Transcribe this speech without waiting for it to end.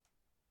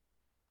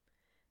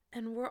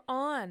And we're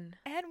on.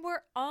 And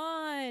we're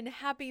on.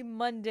 Happy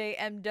Monday,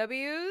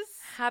 MWs.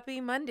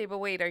 Happy Monday. But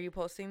wait, are you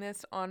posting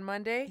this on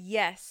Monday?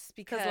 Yes,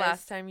 because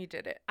last time you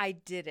did it. I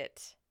did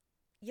it.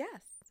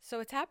 Yes. So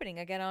it's happening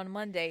again on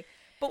Monday.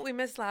 But we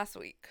missed last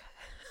week.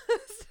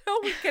 So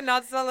we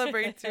cannot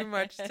celebrate too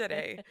much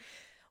today.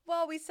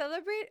 Well,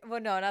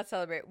 not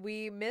celebrate.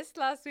 We missed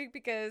last week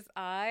because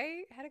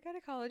I had a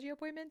gynecology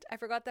appointment. I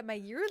forgot that my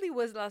yearly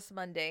was last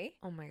Monday.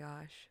 Oh my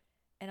gosh.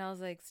 And I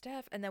was like,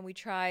 Steph. And then we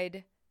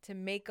tried to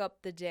make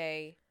up the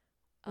day.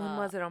 When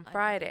was it? On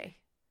Friday?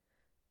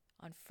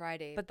 On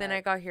Friday. But then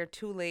I got here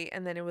too late,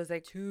 and then it was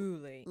like too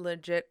late.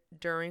 Legit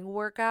during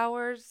work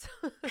hours.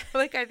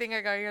 Like I think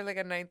I got here like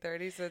at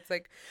 9:30, so it's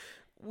like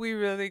we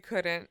really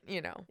couldn't,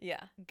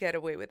 get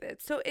away with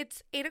it. So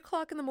it's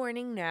 8:00 in the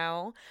morning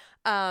now.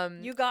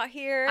 You got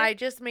here. I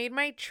just made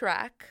my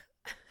trek.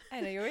 I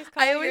know you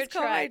always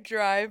call my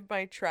drive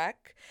my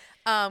trek.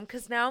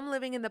 Because now I'm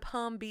living in the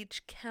Palm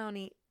Beach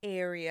County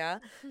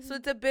area. So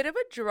it's a bit of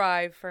a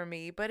drive for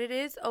me, but it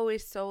is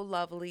always so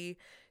lovely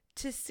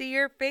to see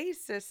your face,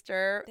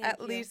 sister,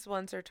 at least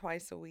once or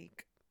twice a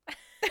week.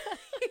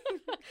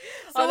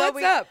 So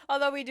what's up?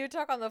 Although we do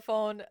talk on the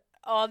phone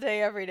all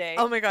day, every day.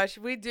 Oh my gosh,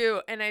 we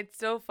do. And it's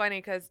so funny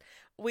because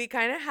we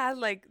kind of had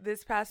like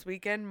this past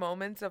weekend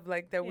moments of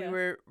like that we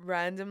were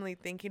randomly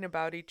thinking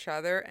about each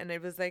other. And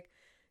it was like,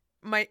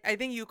 I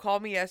think you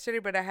called me yesterday,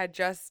 but I had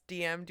just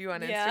DM'd you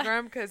on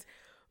Instagram because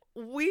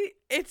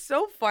it's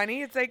so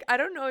funny. It's like, I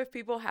don't know if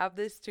people have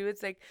this too.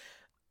 It's like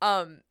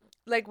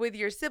with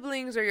your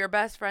siblings or your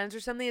best friends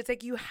or something, it's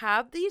like you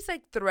have these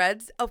like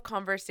threads of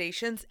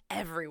conversations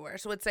everywhere.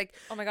 So it's like,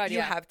 oh my God, you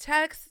have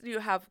texts, you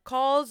have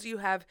calls, you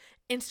have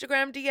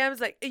Instagram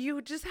DMs, like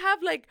you just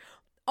have like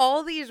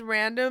all these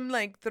random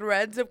like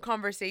threads of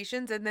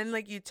conversations, and then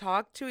like you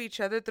talk to each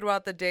other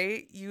throughout the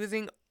day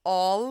using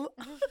all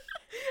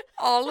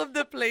of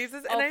the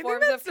places, and I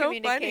think that's so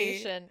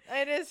funny.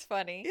 It is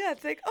funny. Yeah,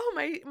 it's like,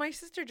 oh, my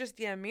sister just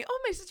DM'd me. Oh,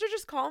 my sister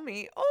just called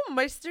me. Oh,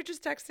 my sister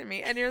just texted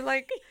me. And you're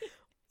like,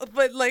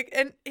 but like,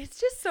 and it's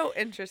just so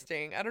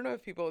interesting. I don't know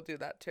if people do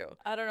that too.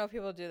 I don't know if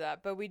people do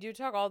that, but we do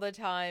talk all the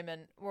time,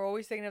 and we're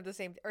always thinking of the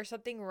same or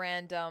something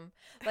random.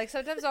 Like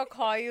sometimes I'll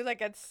call you like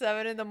at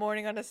 7 a.m.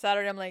 on a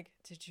Saturday. I'm like,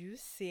 did you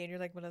see? And you're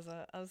like,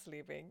 Melissa, I'm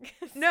sleeping.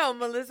 No,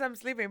 Melissa, I'm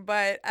sleeping.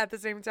 But at the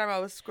same time, I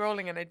was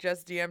scrolling and I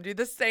just DM'd you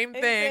the same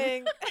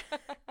thing.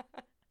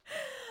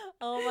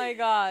 Oh my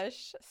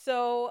gosh.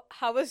 So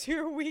how was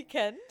your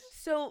weekend?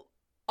 So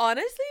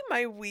honestly,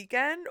 my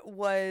weekend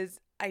was,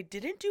 I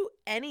didn't do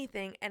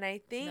anything. And I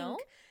think,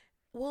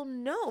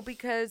 no,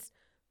 because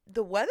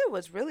the weather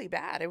was really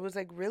bad. It was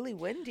like really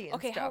windy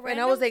and stuff. And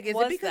I was like, is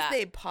it because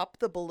they popped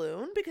the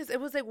balloon? Because it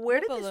was like, where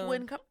did this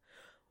wind come?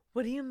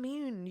 What do you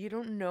mean? You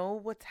don't know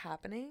what's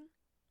happening?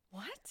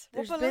 What?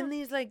 There's been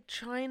these like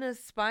China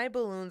spy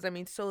balloons. I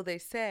mean, so they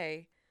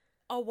say.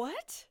 A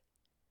what?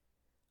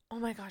 Oh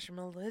my gosh,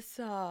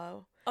 Melissa.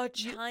 A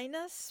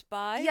China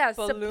spy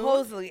balloon?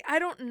 Supposedly. I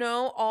don't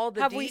know all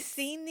the Have we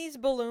seen these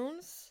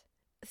balloons?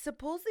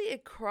 Supposedly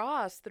it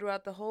crossed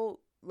throughout the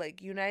whole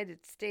like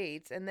United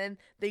States, and then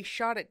they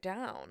shot it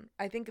down.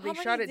 I think they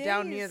shot it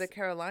down near the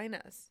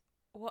Carolinas.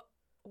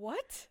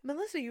 What?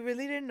 Melissa, you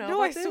really didn't know?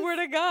 No, I swear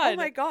to God. Oh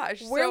my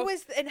gosh.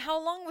 And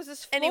how long was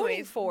this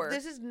floating for?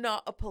 This is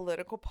not a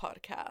political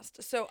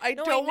podcast, so I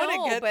don't want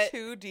to get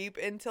too deep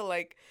into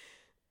like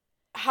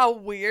how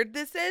weird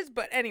this is.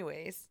 But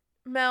anyways,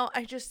 Mel,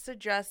 I just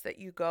suggest that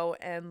you go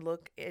and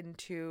look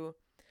into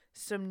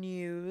some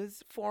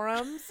news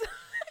forums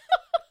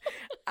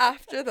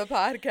after the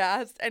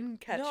podcast and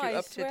catch you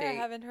up to date. I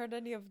haven't heard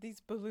any of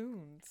these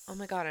balloons. Oh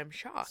my God, I'm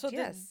shocked.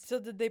 So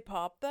did they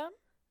pop them?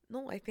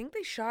 No, I think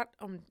they shot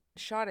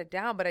it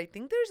down, but I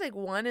think there's like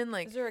one in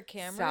like, is there a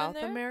camera South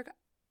in there? America.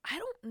 I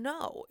don't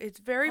know. It's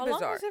very bizarre.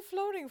 How long was it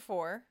floating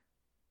for?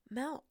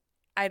 Mel,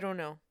 I don't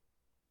know.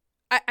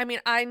 I mean,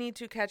 I need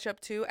to catch up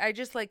too. I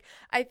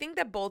think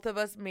that both of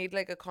us made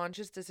like a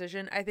conscious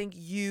decision. I think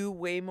you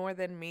way more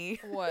than me.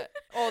 What?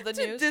 Oh, the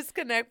to news?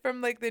 Disconnect from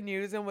like the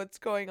news and what's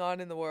going on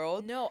in the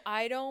world. No,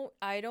 I don't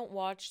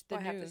watch the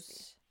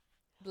news.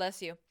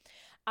 Bless you.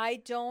 I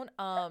don't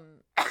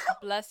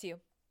bless you.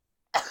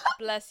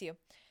 Bless you.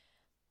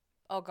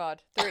 Oh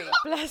God. 3.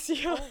 Bless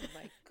you. Oh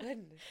my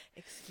goodness.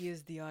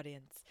 Excuse the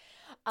audience.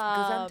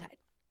 I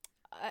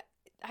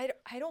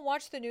don't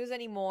watch the news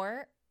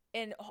anymore.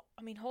 And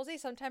I mean, Jose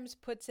sometimes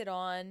puts it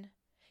on.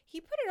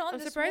 He put it on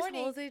this morning. I'm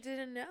surprised Jose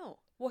didn't know.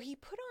 Well, he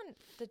put on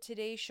the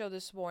Today Show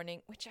this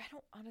morning, which I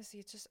don't,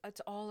 honestly,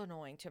 it's all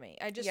annoying to me.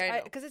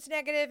 Because it's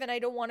negative and I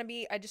don't want to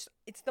be,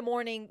 it's the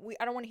morning.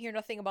 I don't want to hear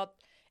nothing about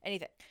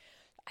anything.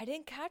 I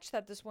didn't catch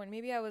that this morning.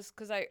 Maybe I was,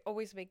 because I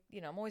always make,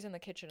 I'm always in the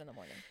kitchen in the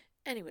morning.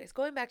 Anyways,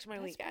 going back to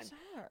my weekend.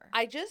 Bizarre.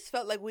 I just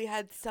felt like we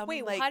had some,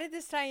 Wait, how did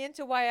this tie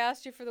into why I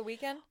asked you for the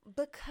weekend?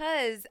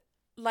 Because,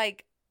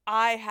 like,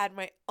 I had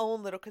my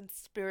own little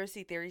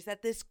conspiracy theories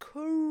that this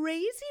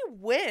crazy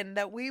wind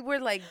that we were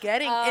like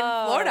getting in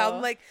Florida,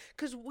 I'm like,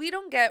 because we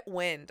don't get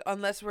wind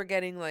unless we're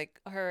getting like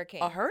a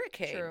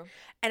hurricane. True.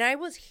 And I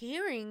was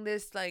hearing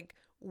this like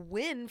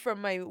wind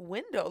from my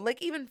window.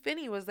 Like even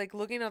Finney was like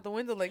looking out the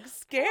window like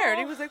scared.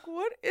 He was like,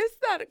 what is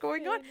that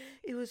going on?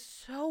 It was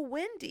so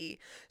windy.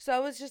 So I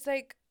was just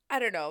like, I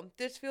don't know,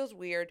 this feels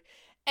weird.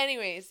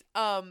 Anyways,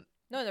 no,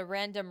 the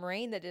random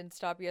rain that didn't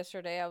stop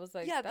yesterday, I was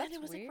like, yeah, that's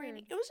it was weird. Like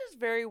raining. It was just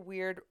very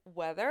weird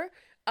weather.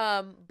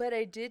 But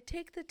I did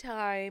take the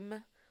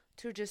time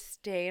to just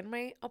stay in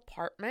my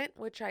apartment,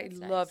 which I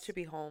love to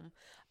be home.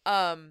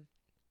 I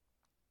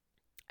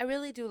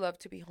really do love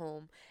to be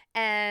home.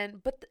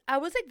 But I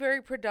was like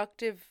very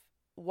productive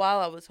while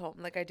I was home.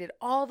 Like I did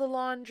all the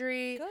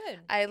laundry. Good.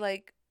 I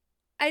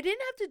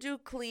didn't have to do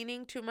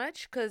cleaning too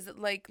much because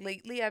like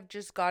lately I've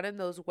just gotten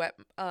those wet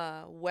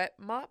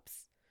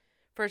mops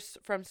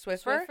from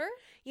Swiffer.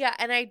 Yeah,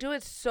 and I do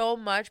it so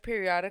much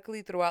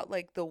periodically throughout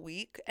like the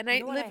week. And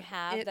I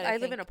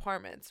live in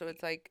apartments, so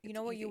it's like you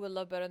know what easy. You would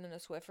love better than a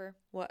Swiffer?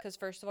 What? Because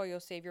first of all, you'll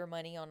save your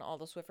money on all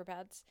the Swiffer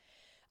pads.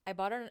 I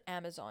bought it on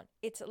Amazon.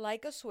 It's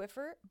like a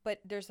Swiffer, but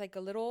there's like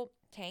a little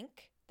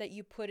tank that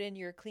you put in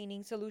your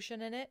cleaning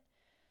solution in it.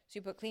 So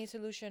you put cleaning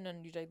solution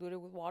and you dilute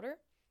it with water.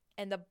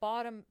 And the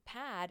bottom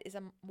pad is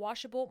a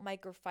washable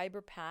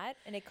microfiber pad,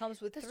 and it comes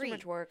with 3. That's too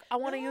much work. I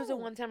want to use it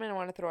one time and I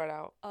want to throw it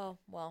out. Oh,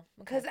 well.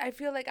 Because I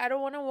feel like I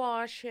don't want to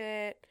wash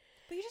it.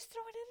 But you just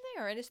throw it in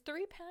there, and it's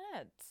 3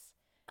 pads.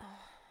 Oh,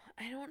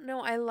 I don't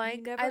know. I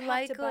like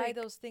to buy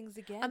those things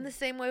again. I'm the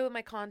same way with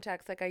my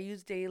contacts. Like I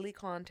use daily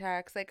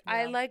contacts. Like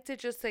I like to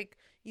just like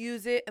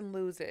use it and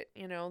lose it.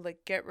 You know,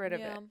 like get rid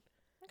of it.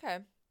 Okay.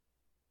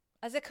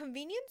 As a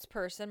convenience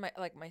person,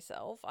 like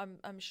myself,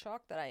 I'm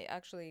shocked that I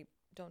actually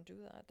don't do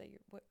that. That you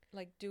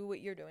do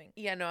what you're doing.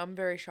 Yeah, no, I'm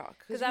very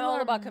shocked because I'm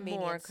all about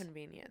convenience. More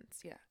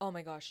convenience, yeah. Oh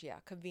my gosh, yeah,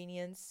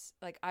 convenience.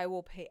 Like I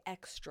will pay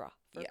extra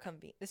for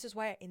convenience. This is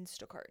why I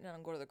Instacart and I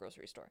don't go to the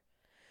grocery store.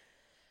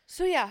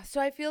 So yeah, so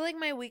I feel like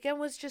my weekend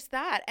was just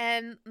that,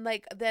 and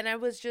like then I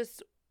was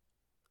just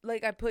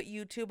like I put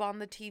YouTube on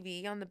the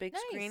TV on the big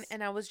screen,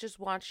 and I was just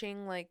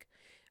watching like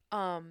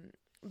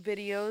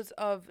videos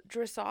of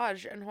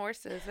dressage and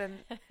horses, and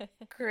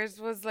Chris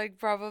was like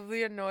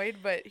probably annoyed,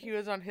 but he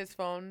was on his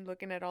phone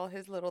looking at all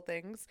his little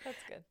things.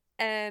 That's good.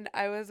 And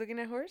I was looking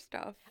at horse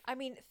stuff. I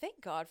mean,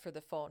 thank God for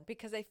the phone,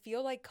 because I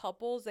feel like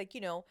couples, like, you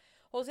know,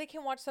 Jose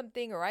can watch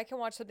something or I can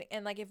watch something,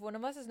 and like if one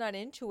of us is not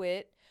into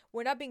it,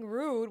 we're not being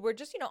rude, we're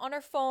just, you know, on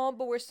our phone,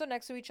 but we're still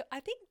next to each other. I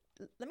think,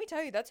 let me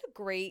tell you, that's a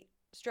great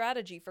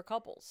strategy for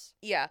couples.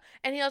 Yeah.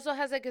 And he also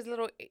has like his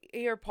little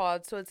ear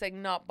pods, so it's like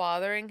not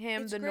bothering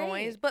him, it's the great.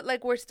 Noise, but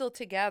like we're still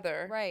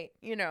together. Right.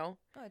 You know.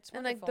 Oh, it's wonderful.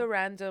 And like the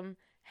random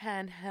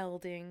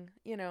hand-helding,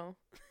 you know.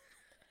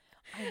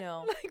 I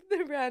know. Like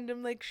the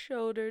random like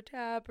shoulder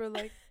tap or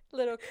like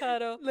little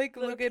cuddle. Like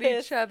little look kiss.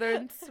 at each other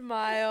and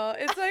smile.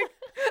 It's like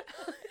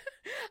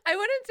I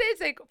wouldn't say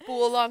it's like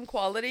full on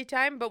quality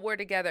time, but we're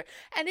together.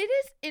 And it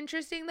is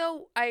interesting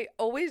though. I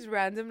always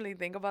randomly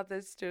think about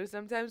this too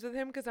sometimes with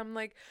him, because I'm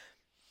like,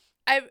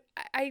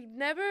 I've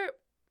never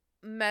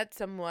met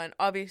someone,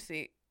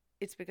 obviously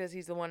it's because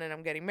he's the one and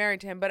I'm getting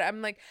married to him, but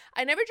I'm like,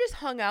 I never just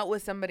hung out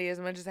with somebody as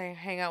much as I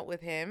hang out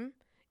with him.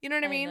 You know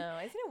what I mean? Know.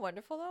 Isn't it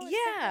wonderful though? It's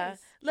yeah. So nice.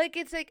 Like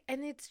it's like,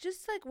 and it's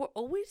just like we're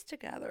always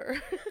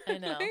together. I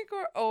know. Like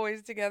we're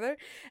always together,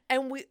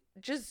 and we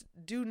just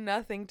do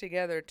nothing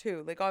together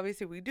too. Like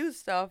obviously we do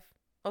stuff.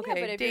 Okay,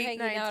 yeah, but if date you're hanging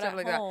night, out stuff at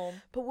like home.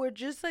 that. But we're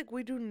just like,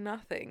 we do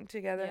nothing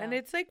together, yeah. and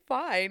it's like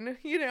fine.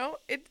 You know,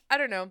 I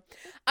don't know.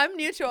 I'm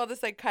new to all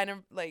this like kind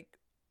of like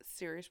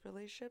serious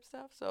relationship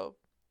stuff, so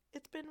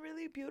it's been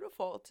really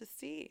beautiful to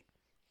see.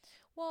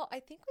 Well, I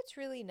think what's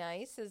really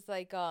nice is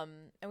like,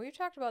 and we've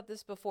talked about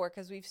this before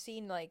because we've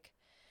seen like,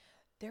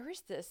 there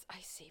is this, I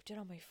saved it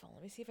on my phone.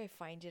 Let me see if I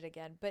find it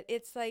again. But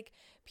it's like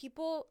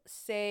people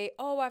say,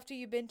 oh, after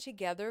you've been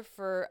together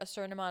for a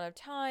certain amount of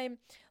time,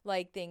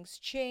 like things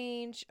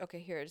change.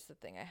 Okay, here's the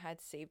thing. I had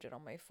saved it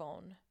on my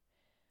phone.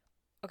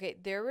 Okay,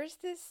 there was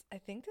this, I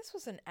think this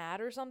was an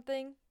ad or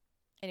something.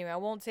 Anyway, I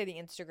won't say the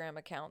Instagram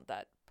account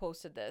that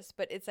posted this,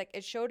 but it's like,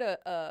 it showed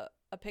a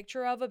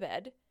picture of a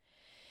bed.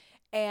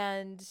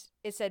 And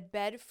it said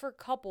bed for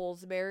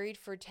couples married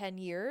for 10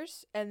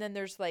 years. And then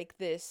there's like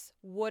this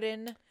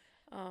wooden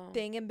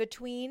thing in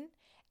between.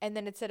 And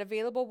then it said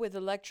available with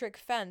electric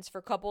fence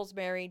for couples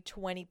married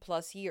 20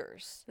 plus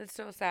years. That's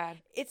so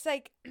sad. It's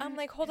like, I'm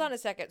like, hold on a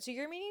second. So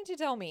you're meaning to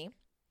tell me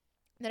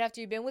that after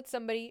you've been with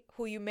somebody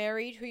who you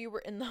married, who you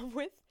were in love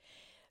with,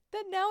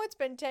 that now it's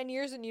been 10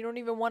 years and you don't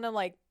even want to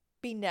like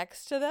be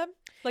next to them?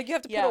 Like you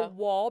have to put a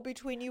wall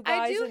between you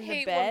guys in the bed? I do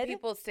hate when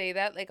people say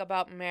that, like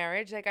about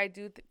marriage. Like I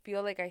do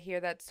feel like I hear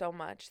that so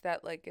much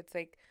that like it's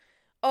like,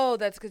 oh,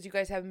 that's because you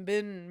guys haven't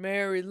been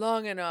married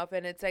long enough,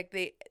 and it's like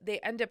they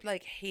end up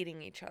like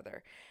hating each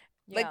other.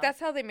 Yeah. Like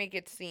that's how they make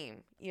it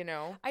seem, you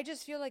know? I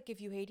just feel like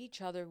if you hate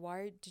each other,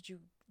 why did you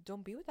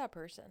don't be with that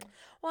person?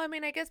 Well, I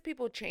mean, I guess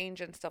people change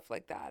and stuff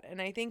like that.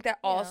 And I think that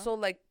also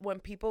like when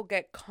people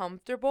get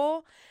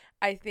comfortable,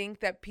 I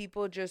think that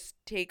people just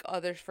take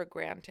others for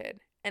granted.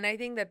 And I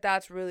think that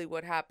that's really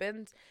what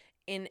happens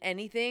in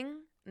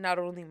anything, not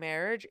only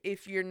marriage,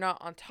 if you're not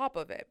on top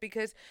of it.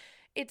 Because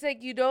it's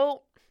like you don't,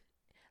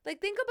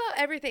 like, think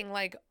about everything.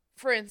 Like,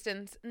 for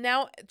instance,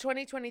 now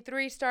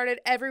 2023 started,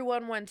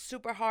 everyone went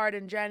super hard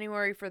in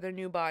January for their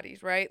new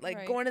bodies, right?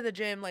 Like going to the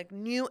gym, like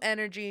new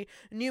energy,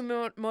 new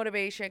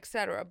motivation,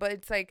 etc. But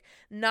it's like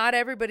not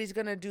everybody's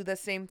going to do the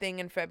same thing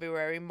in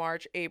February,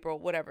 March, April,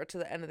 whatever, to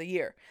the end of the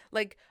year.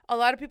 Like a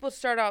lot of people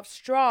start off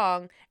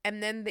strong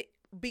and then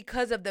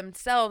because of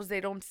themselves, they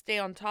don't stay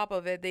on top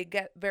of it. They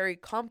get very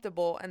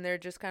comfortable and they're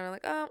just kind of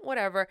like, oh,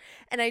 whatever.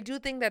 And I do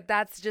think that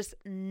that's just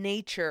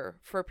nature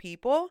for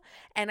people.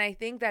 And I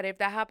think that if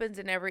that happens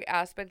in every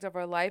aspect of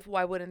our life,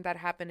 why wouldn't that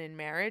happen in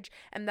marriage?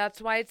 And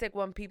that's why it's like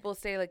when people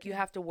say like you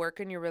have to work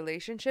in your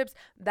relationships,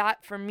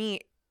 that for me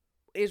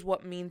is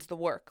what means the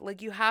work.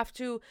 Like you have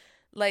to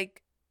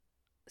like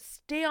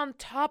stay on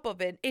top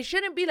of it. It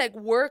shouldn't be like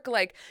work,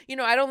 like, you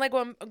know, I don't like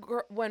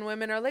when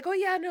women are like, oh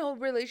yeah, no,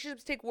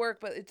 relationships take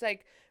work, but it's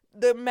like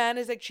the man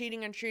is like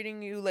cheating and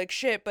treating you like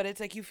shit, but it's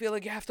like you feel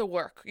like you have to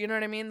work, you know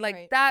what I mean?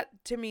 Like that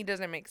to me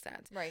doesn't make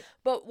sense. Right.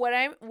 But what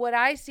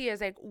I see as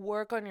like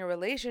work on your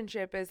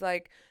relationship is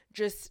like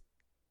just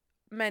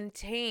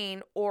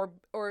maintain or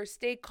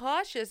stay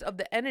cautious of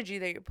the energy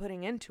that you're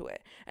putting into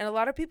it. And a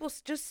lot of people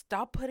just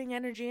stop putting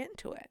energy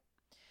into it.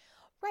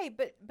 Right,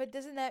 but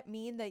doesn't that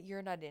mean that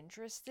you're not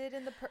interested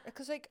in the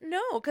because like no,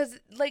 because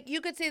like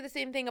you could say the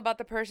same thing about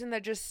the person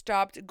that just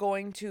stopped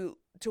going to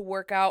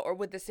work out or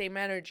with the same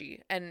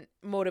energy and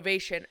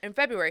motivation in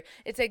February.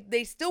 It's like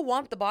they still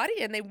want the body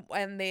and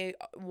they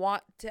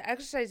want to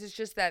exercise. It's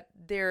just that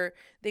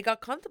they got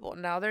comfortable.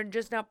 Now they're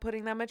just not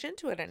putting that much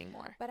into it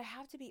anymore. But I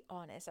have to be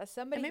honest, as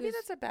somebody, and maybe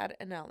that's a bad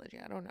analogy.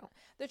 I don't know.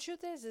 The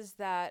truth is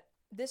that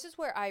this is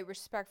where I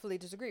respectfully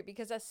disagree,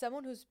 because as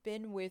someone who's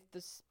been with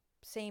this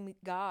same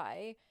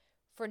guy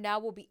for now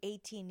will be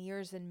 18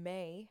 years in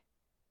May,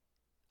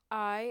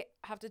 I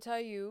have to tell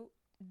you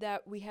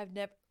that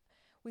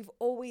we've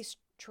always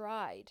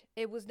tried.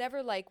 It was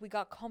never like we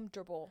got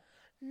comfortable.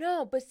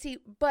 No,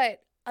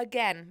 but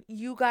again,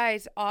 you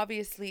guys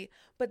obviously,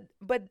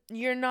 but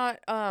you're not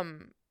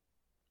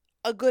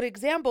a good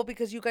example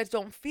because you guys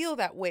don't feel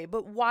that way.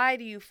 But why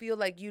do you feel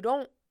like you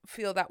don't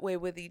feel that way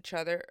with each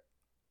other?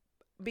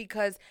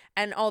 Because,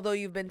 and although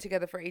you've been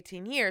together for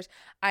 18 years,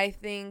 I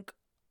think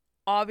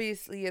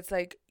obviously it's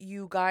like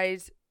you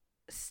guys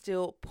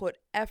still put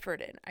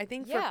effort in. I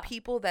think for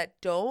people that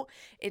don't,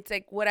 it's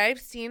like what I've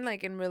seen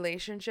like in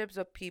relationships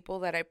of people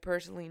that I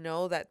personally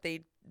know that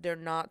they're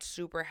not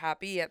super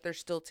happy yet they're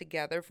still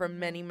together for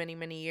many, many,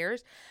 many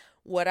years.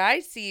 What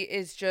I see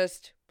is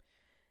just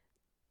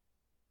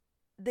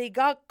they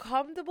got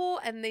comfortable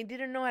and they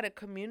didn't know how to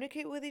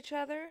communicate with each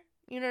other.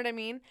 You know what I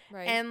mean?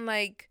 Right. And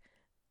like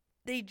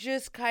they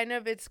just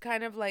it's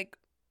kind of like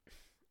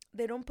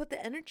they don't put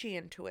the energy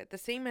into it, the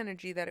same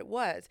energy that it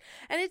was.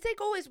 And it's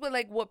like always with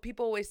like what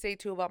people always say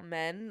too about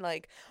men,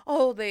 like,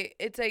 oh,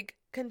 it's like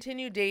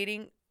continue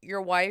dating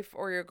your wife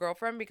or your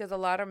girlfriend, because a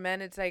lot of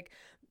men, it's like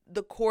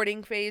the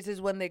courting phase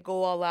is when they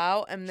go all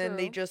out and then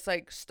they just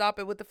like stop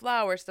it with the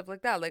flowers, stuff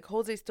like that. Like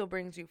Jose still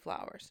brings you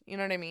flowers. You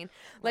know what I mean?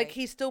 Like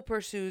he still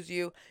pursues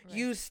you. Right.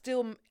 You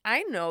still,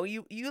 I know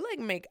you like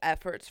make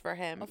efforts for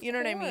him. You know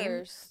what I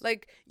mean?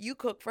 Like you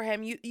cook for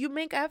him. You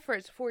make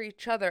efforts for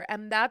each other.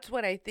 And that's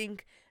what I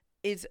think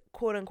is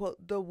quote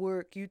unquote the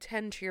work you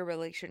tend to your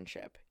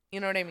relationship.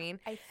 You know what I mean?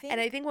 I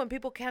think when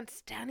people can't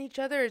stand each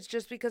other, it's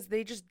just because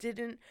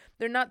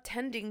they're not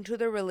tending to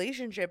their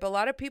relationship. A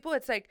lot of people,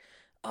 it's like,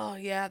 oh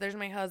yeah, there's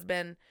my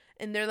husband,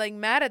 and they're like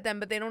mad at them,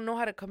 but they don't know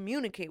how to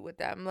communicate with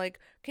them. Like,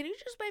 can you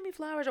just buy me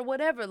flowers or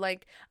whatever?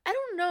 Like, I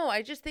don't know.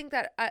 I just think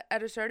that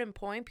at a certain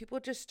point, people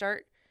just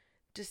start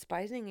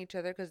despising each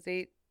other because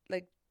they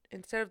like,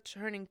 instead of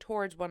turning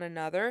towards one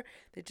another,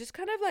 they just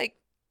kind of like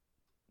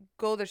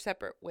go their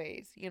separate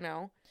ways, you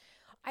know?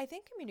 I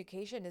think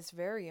communication is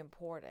very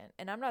important.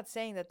 And I'm not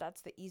saying that that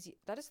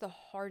is the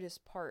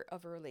hardest part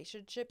of a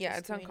relationship. Yeah,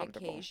 it's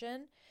uncomfortable.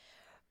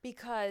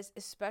 Because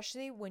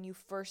especially when you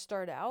first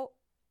start out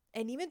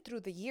and even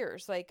through the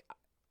years, like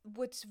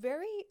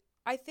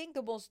I think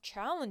the most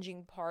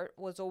challenging part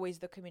was always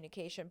the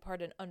communication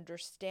part and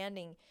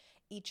understanding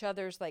each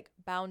other's like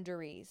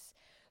boundaries.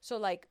 So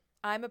like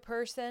I'm a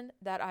person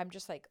that I'm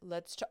just like,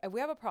 if we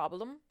have a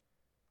problem,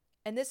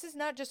 and this is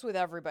not just with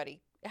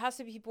everybody. It has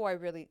to be people I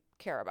really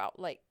care about.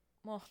 Like,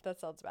 well, that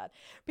sounds bad.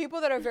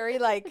 People that are very,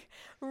 like,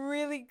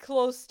 really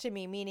close to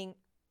me, meaning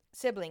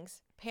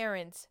siblings,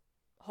 parents,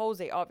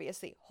 Jose,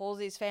 obviously,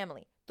 Jose's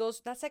family.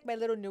 That's like my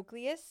little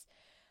nucleus.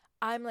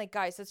 I'm like,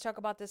 guys, let's talk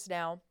about this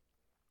now.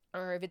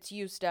 Or if it's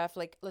you, Steph,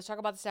 like, let's talk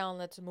about this now and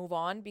let's move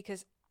on.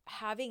 Because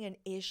having an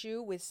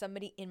issue with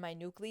somebody in my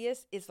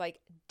nucleus is, like,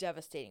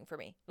 devastating for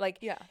me. Like,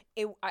 yeah,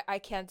 I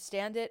can't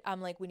stand it.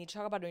 I'm like, we need to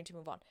talk about it. We need to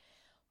move on.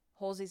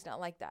 Jose's not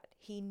like that.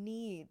 He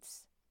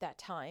needs that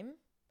time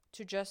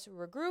to just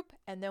regroup,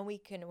 and then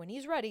when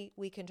he's ready,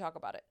 we can talk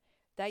about it.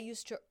 That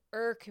used to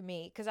irk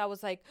me because I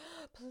was like,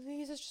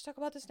 please, let's just talk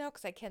about this now,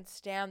 because I can't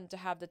stand to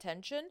have the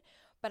tension,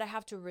 but I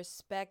have to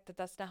respect that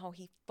that's not how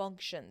he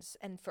functions.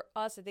 And for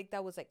us, I think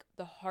that was like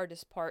the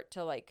hardest part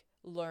to like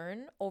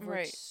learn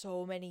over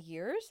so many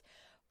years.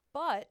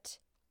 But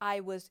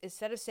I was,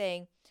 instead of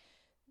saying,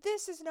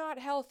 this is not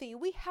healthy,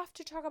 we have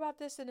to talk about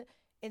this, and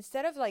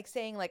instead of like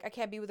saying like I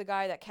can't be with a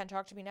guy that can't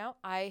talk to me now,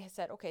 I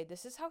said, okay,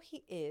 this is how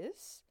he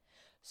is.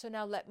 So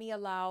now let me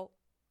allow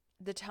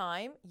the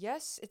time.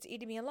 Yes, it's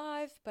eating me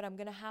alive, but I'm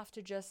going to have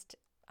to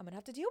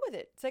deal with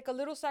it. It's like a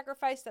little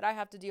sacrifice that I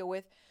have to deal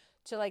with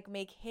to like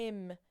make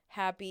him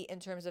happy in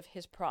terms of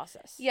his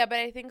process. Yeah, but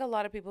I think a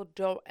lot of people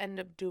don't end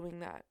up doing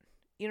that.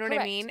 You know what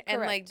I mean?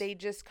 And like they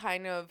just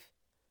kind of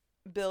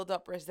build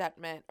up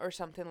resentment or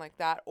something like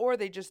that, or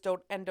they just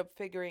don't end up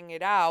figuring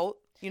it out.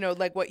 You know,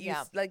 like what you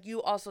like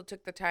you also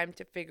took the time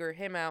to figure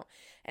him out,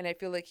 and I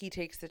feel like he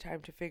takes the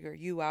time to figure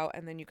you out,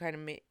 and then you kind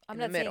of meet I'm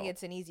not saying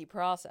it's an easy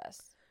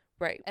process.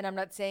 Right. And I'm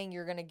not saying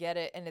you're going to get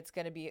it and it's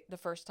going to be the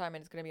first time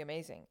and it's going to be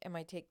amazing. It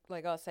might take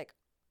like us like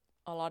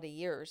a lot of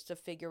years to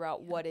figure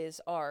out what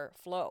is our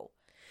flow.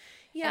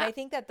 Yeah. And I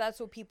think that that's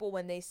what people,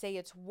 when they say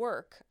it's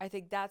work, I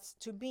think that's,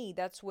 to me,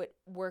 that's what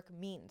work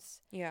means.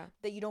 Yeah.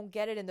 That you don't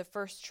get it in the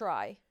first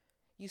try.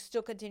 You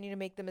still continue to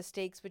make the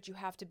mistakes, but you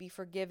have to be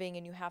forgiving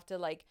and you have to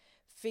like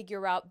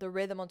figure out the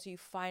rhythm until you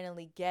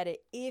finally get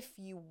it if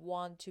you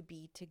want to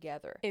be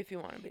together. If you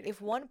want to be together.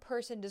 If one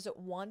person doesn't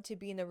want to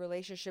be in a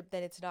relationship,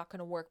 then it's not going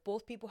to work.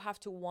 Both people have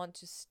to want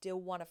to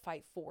still want to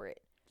fight for it.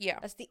 Yeah.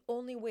 That's the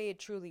only way it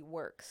truly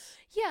works.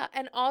 Yeah.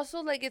 And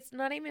also, like, it's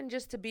not even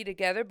just to be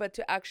together, but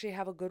to actually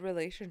have a good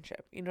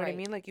relationship. You know what I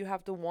mean? Like, you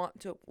have to want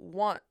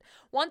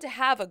to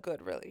have a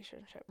good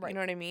relationship. Right. You know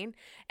what I mean?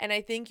 And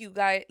I think you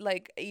guys,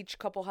 like, each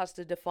couple has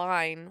to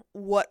define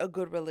what a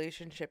good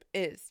relationship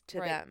is to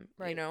them,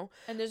 you know?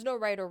 And there's no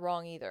right or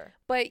wrong either.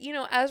 But, you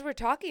know, as we're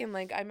talking,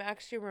 like, I'm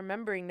actually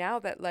remembering now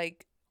that,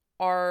 like,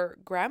 our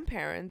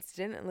grandparents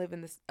didn't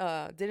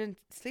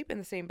sleep in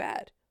the same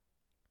bed.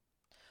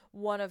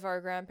 One of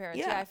our grandparents.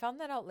 Yeah, I found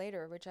that out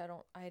later, which I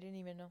didn't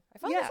even know. I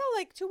found this out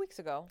like 2 weeks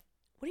ago.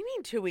 What do you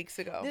mean 2 weeks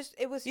ago?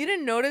 You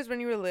didn't notice when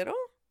you were little?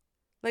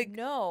 Like,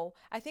 no.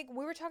 I think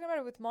we were talking about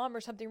it with Mom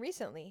or something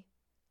recently.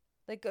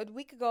 Like a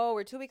week ago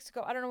or 2 weeks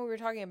ago. I don't know what we were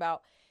talking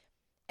about.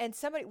 And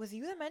was it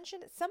you that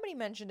mentioned it? Somebody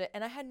mentioned it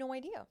and I had no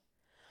idea.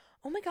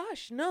 Oh my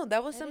gosh, no,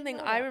 that was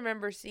something I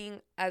remember seeing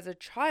as a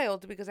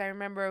child, because I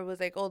remember it was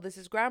like, oh, this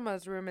is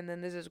grandma's room and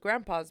then this is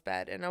grandpa's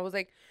bed. And I was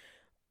like,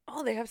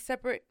 oh, they have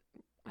separate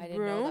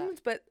rooms,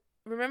 but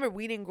remember,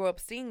 we didn't grow up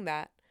seeing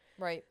that.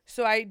 Right.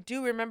 So I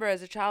do remember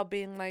as a child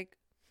being like,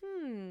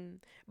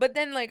 but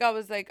then like I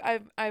was like,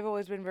 I've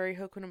always been very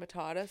Hakuna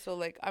Matata, so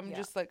like I'm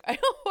just like I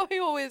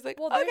always like,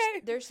 well,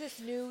 okay. There's this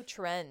new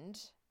trend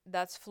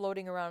that's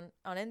floating around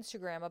on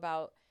Instagram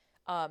about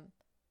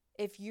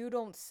if you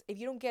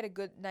don't get a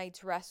good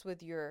night's rest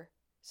with your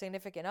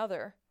significant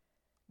other,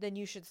 then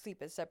you should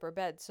sleep in separate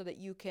beds so that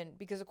you can,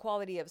 because the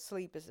quality of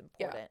sleep is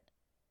important.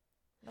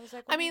 Yeah. I was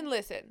like, I mean,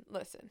 listen.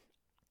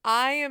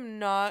 I am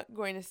not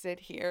going to sit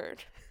here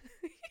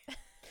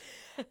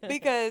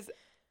because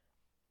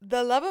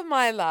the love of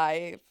my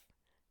life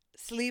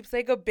sleeps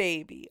like a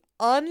baby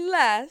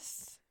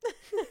unless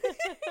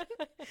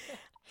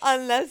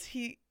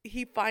he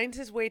finds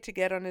his way to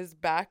get on his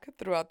back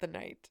throughout the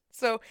night.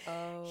 So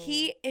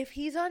if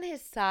he's on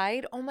his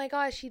side, oh my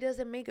gosh, he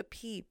doesn't make a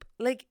peep.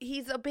 Like,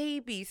 he's a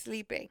baby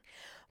sleeping.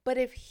 But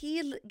if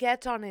he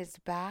gets on his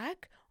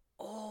back,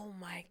 oh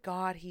my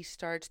God, he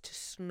starts to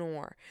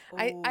snore.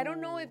 I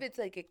don't know if it's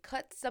like it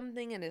cuts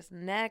something in his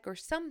neck or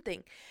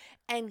something,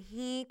 and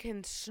he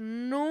can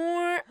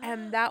snore,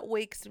 and that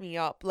wakes me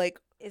up. Like,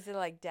 is it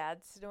like Dad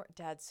snore?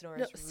 Dad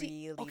snores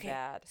really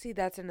bad. See,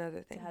 that's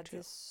another thing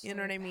too. You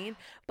know what I mean?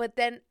 But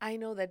then I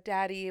know that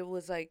Daddy, it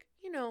was like,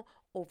 you know,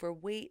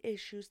 overweight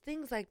issues,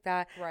 things like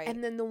that. Right.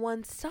 And then the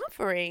one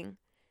suffering,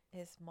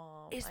 his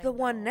mom, is the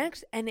one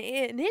next, and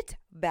it's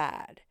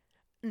bad.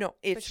 No,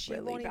 it's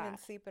really bad. But she won't even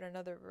sleep in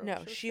another room.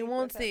 No, she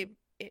won't sleep.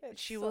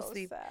 She will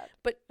sleep. Sad.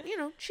 But, you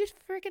know, she's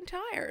freaking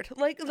tired.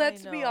 Like,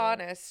 let's be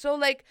honest. So,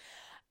 like,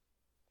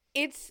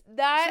 it's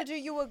that. So, do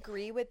you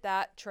agree with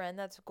that trend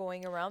that's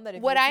going around? That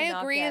what I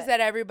agree is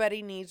that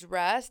everybody needs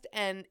rest.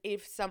 And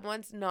if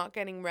someone's not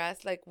getting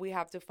rest, like, we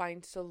have to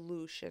find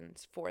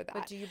solutions for that.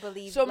 But do you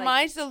believe? So,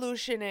 my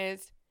solution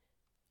is,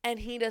 and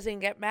he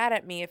doesn't get mad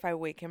at me if I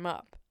wake him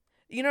up.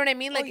 You know what I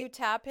mean? Like, you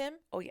tap him?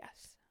 Oh,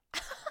 yes.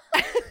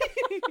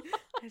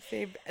 I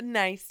say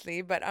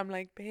nicely, but I'm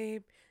like,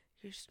 babe,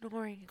 you're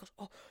snoring. He goes,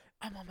 oh,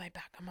 I'm on my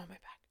back.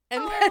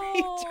 And then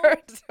he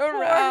turns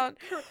around.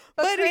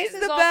 But he's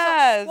the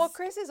best. Well,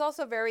 Chris is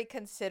also a very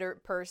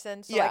considerate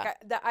person. So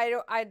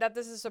that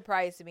doesn't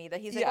surprise me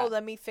that he's like, oh,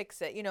 let me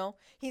fix it. You know,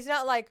 he's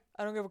not like,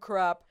 I don't give a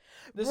crap.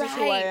 This is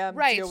who I am.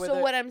 Right. So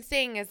what I'm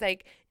saying is,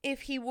 like,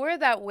 if he were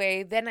that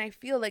way, then I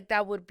feel like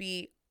that would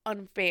be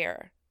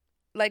unfair.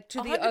 Like,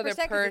 to the other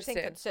person.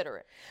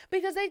 Considerate.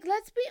 Because, like,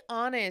 let's be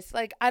honest.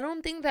 Like, I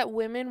don't think that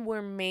women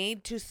were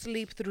made to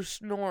sleep through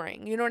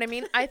snoring. You know what I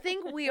mean? I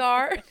think we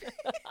are.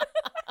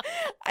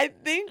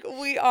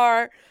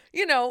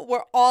 You know,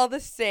 we're all the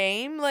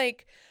same.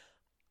 Like,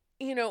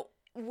 you know,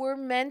 we're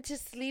meant to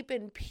sleep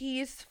in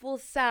peaceful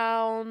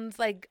sounds,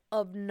 like,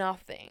 of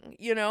nothing,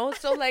 you know?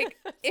 So, like,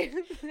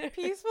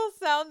 peaceful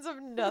sounds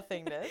of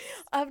nothingness.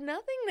 Of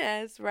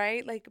nothingness,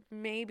 right? Like,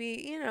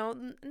 maybe, you know,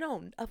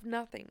 no, of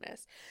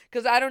nothingness.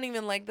 Because I don't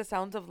even like the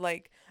sounds of,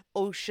 like,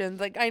 oceans.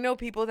 Like, I know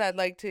people that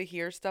like to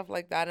hear stuff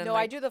like that. And no,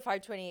 like, I do the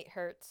 528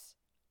 hertz.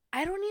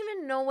 I don't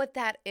even know what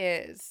that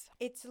is.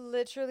 It's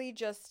literally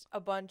just a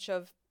bunch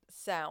of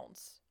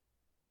sounds.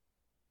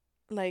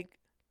 Like,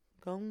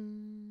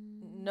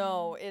 gong.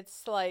 No,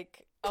 it's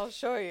like, I'll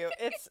show you.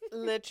 It's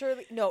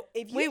literally, no,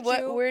 if you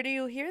where do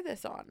you hear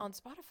this on? On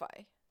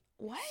Spotify.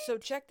 What? So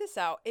check this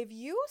out. If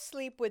you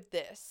sleep with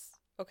this,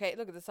 okay,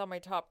 look at this on my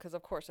top because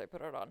of course I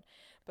put it on.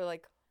 But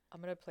like, I'm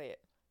going to play it.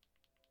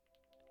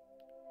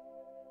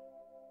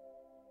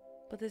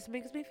 But this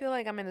makes me feel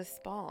like I'm in a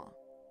spa.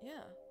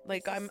 Yeah.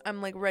 Like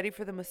I'm like ready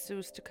for the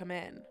masseuse to come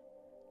in.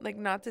 Like,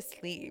 not to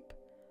sleep.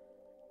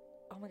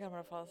 Oh my God, I'm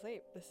going to fall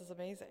asleep. This is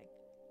amazing.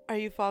 Are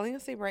you falling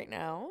asleep right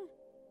now?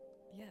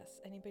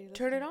 Yes. Anybody listening?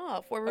 Turn it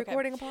off. We're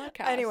recording a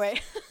podcast.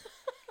 Anyway.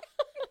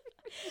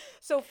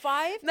 So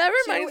 5. That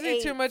reminds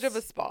me too much of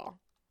a spa.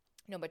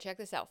 No, but check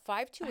this out.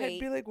 528. I'd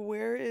be like,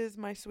 where is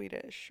my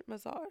Swedish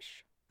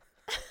massage?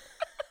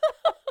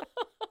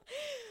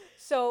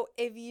 So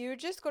if you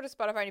just go to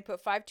Spotify and you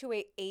put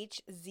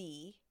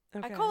 528HZ,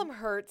 okay. I call them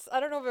hertz. I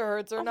don't know if it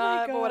hurts or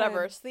not, but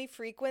whatever. Sleep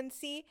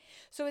frequency.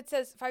 So it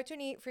says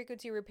 528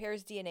 frequency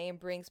repairs DNA and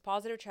brings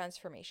positive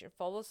transformation.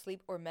 Follow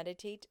sleep or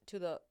meditate to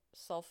the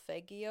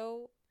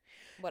solfeggio.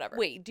 Whatever.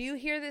 Wait, do you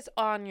hear this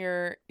on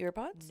your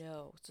earbuds?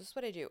 No, this is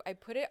what I do. I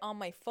put it on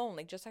my phone,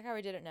 like just like how I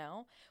did it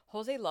now.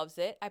 Jose loves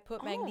it. I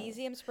put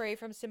magnesium spray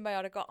from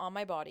Symbiotica on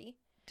my body.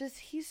 Does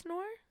he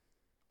snore?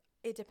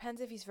 It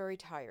depends if he's very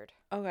tired.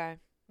 Okay.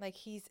 Like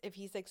if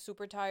he's like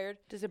super tired.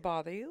 Does it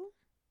bother you?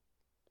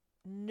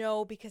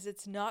 No, because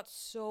it's not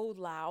so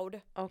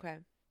loud. Okay.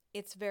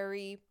 It's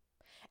very,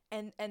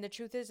 and the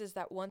truth is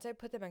that once I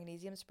put the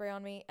magnesium spray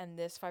on me and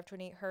this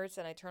 528 hertz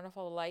and I turn off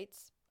all the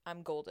lights,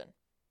 I'm golden.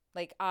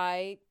 Like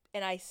I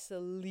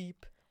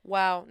sleep.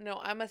 Wow. No,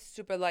 I'm a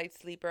super light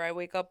sleeper. I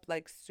wake up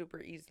like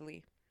super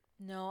easily.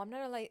 No, I'm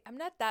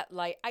not that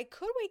light. I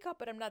could wake up,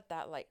 but I'm not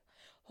that light.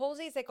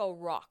 Jose's like a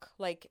rock.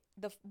 Like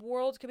the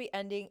world could be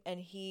ending and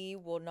he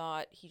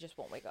just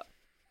won't wake up.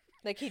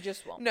 Like he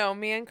just won't. No,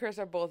 me and Chris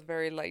are both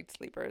very light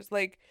sleepers.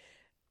 Like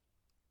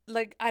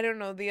I don't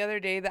know, the other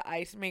day the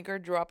ice maker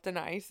dropped an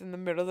ice in the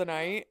middle of the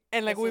night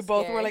and like we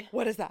both were like,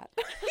 what is that?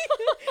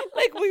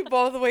 Like we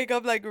both wake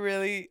up like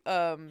really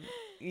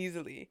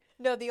easily.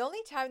 No, the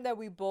only time that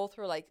we both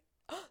were like,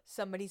 oh,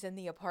 somebody's in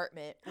the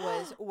apartment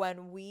was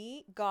when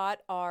we got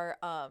our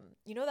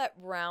you know that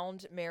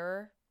round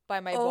mirror by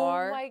my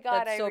bar? Oh my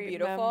God, that's so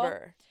beautiful.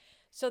 Remember.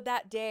 So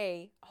that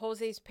day,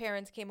 Jose's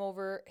parents came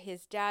over.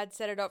 His dad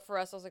set it up for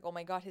us. I was like, oh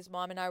my God. His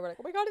mom and I were like,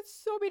 oh my God, it's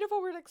so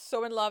beautiful. We're like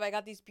so in love. I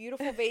got these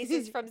beautiful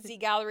vases from Z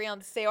Gallery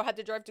on sale. I had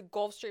to drive to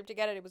Gulfstream to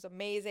get it. It was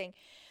amazing.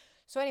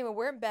 So anyway,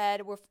 we're in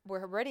bed.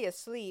 We're already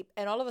asleep.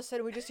 And all of a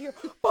sudden, we just hear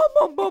boom,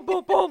 boom, boom,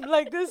 boom, boom,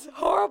 like this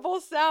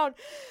horrible sound.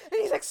 And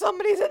he's like,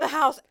 somebody's in the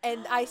house.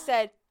 And I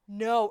said,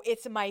 no,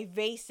 it's my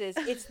vases.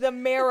 It's the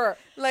mirror.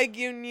 Like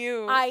you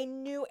knew. I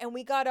knew. And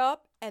we got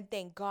up. And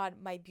thank God,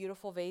 my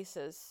beautiful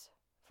vases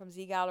from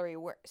Z Gallery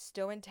were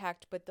still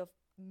intact, but the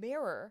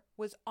mirror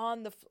was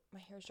on the my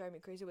hair's driving me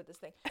crazy with this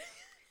thing.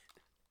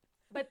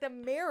 But the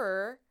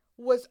mirror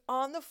was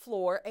on the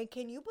floor, and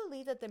can you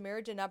believe that the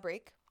mirror did not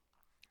break?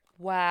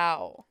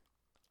 Wow.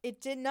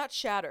 It did not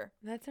shatter.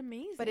 That's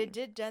amazing. But it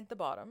did dent the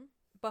bottom.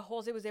 But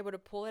Jose was able to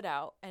pull it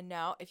out, and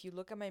now if you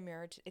look at my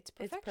mirror, it's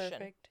perfection. It's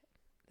perfect.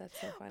 That's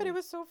so funny. But it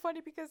was so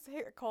funny because he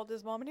called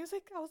his mom and I was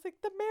like,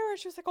 the mirror.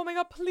 She was like, oh my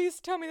God,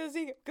 please tell me the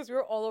Z. Because we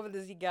were all over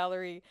the Z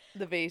Gallery.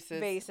 The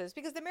vases.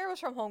 Because the mirror was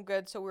from Home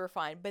Goods, so we were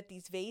fine. But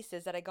these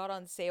vases that I got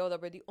on sale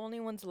that were the only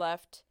ones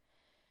left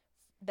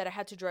that I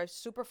had to drive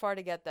super far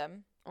to get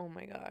them. Oh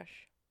my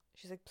gosh.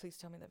 She's like, please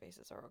tell me the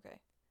vases are okay.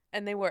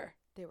 And they were?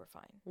 They were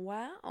fine.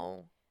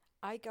 Wow.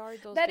 I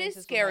guard those vases. That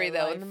is scary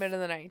though, in the middle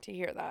of the night to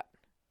hear that.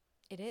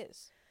 It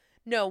is.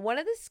 No, one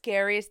of the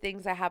scariest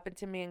things that happened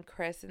to me and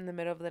Chris in the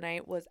middle of the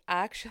night was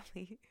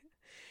actually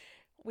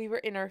we were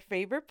in our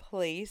favorite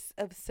place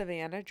of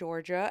Savannah,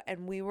 Georgia,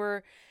 and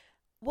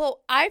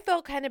I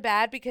felt kind of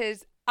bad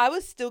because I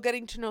was still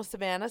getting to know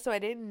Savannah, so I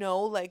didn't know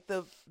like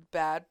the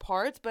bad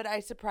parts, but I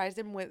surprised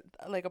him with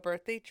like a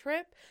birthday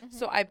trip. Mm-hmm.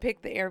 So I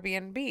picked the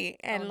Airbnb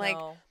and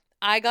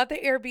I got the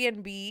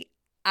Airbnb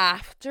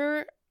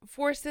after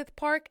Forsyth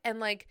Park,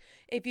 and like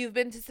if you've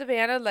been to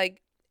Savannah,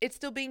 like it's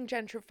still being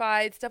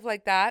gentrified, stuff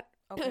like that.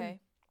 Okay.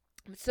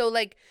 So,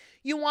 like,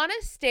 you want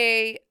to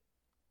stay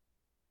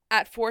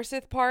at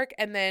Forsyth Park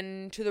and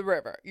then to the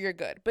river. You're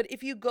good. But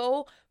if you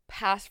go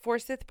past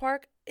Forsyth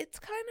Park, it's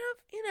kind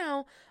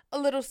of, a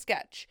little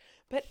sketch.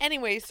 But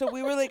anyway, so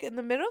we were, like, in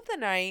the middle of the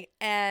night,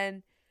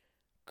 and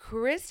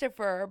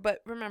Christopher,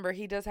 but remember,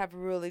 he does have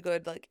really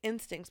good, like,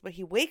 instincts, but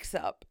he wakes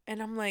up,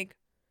 and I'm like,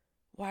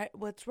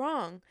 what's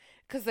wrong?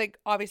 Because like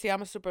obviously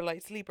I'm a super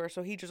light sleeper,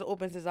 so he just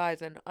opens his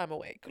eyes and I'm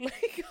awake.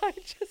 Like I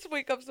just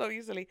wake up so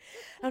easily.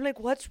 I'm like,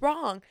 what's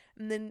wrong?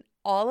 And then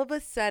all of a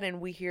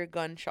sudden we hear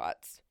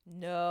gunshots.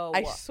 No,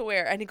 I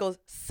swear. And he goes,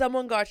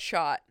 someone got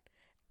shot.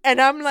 And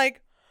I'm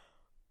like,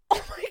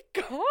 oh my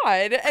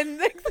God. And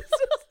like this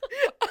was,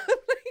 I'm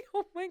like,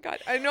 oh my God.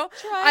 I know.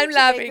 I'm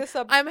laughing.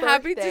 I'm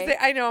happy to say,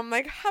 I know. I'm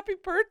like, happy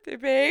birthday,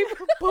 babe.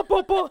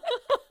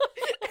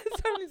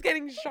 Somebody's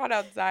getting shot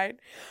outside.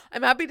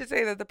 I'm happy to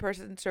say that the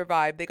person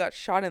survived. They got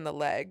shot in the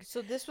leg.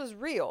 So this was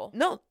real?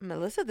 No,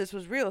 Melissa, this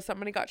was real.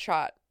 Somebody got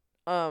shot.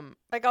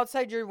 Like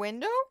outside your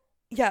window?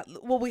 Yeah.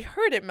 Well, we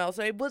heard it, Mel.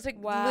 So it was like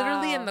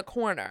literally in the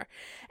corner.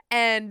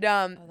 And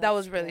that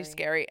was really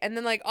scary. And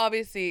then like,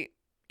 obviously,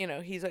 you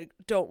know, he's like,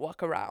 don't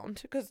walk around.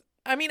 Because,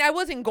 I mean, I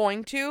wasn't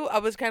going to. I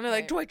was kind of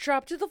like, do I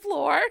drop to the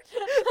floor? And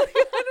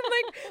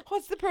I'm like,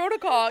 what's the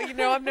protocol? You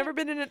know, I've never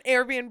been in an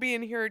Airbnb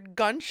and heard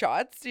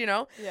gunshots, you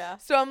know? Yeah.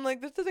 So I'm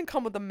like, this doesn't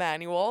come with a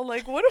manual.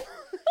 Like, what?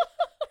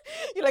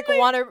 You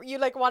want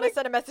to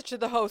send a message to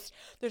the host.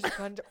 There's a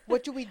gun.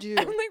 What do we do?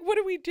 I'm like, what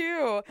do we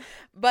do?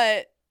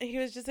 But he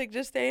was just like,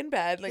 just stay in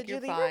bed. Like, you're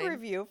fine. Did you leave a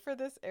review for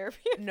this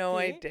Airbnb? No,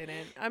 I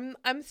didn't.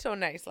 I'm so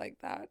nice like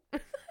that.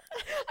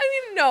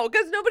 I mean, no,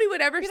 because nobody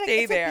would ever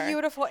stay there. It's a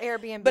beautiful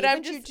Airbnb,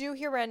 but you do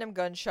hear random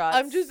gunshots.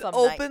 I'm just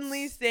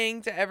openly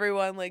saying to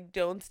everyone, like,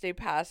 don't stay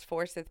past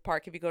Forsyth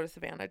Park if you go to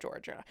Savannah,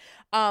 Georgia.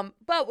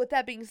 But with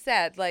that being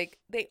said, like,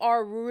 they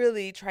are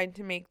really trying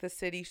to make the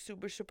city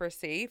super, super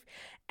safe.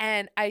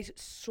 And I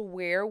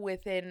swear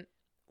within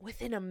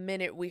a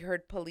minute we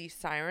heard police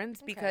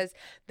sirens because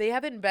they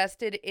have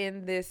invested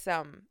in this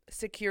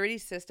security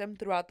system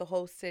throughout the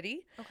whole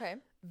city. Okay.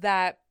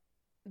 That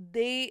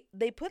they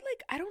put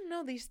like, I don't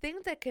know, these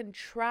things that can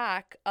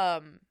track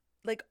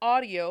like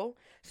audio,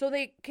 so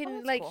they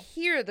can like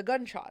hear the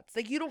gunshots.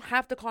 Like, you don't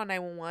have to call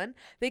 911.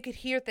 They could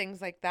hear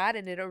things like that,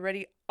 and it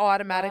already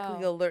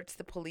automatically alerts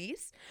the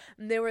police.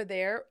 And they were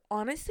there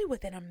honestly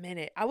within a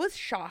minute. I was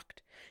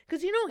shocked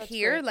because you don't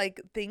hear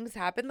like things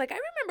happen. Like, I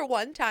remember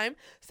one time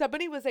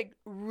somebody was like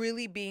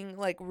really being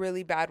like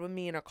really bad with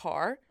me in a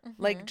car,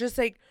 like just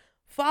like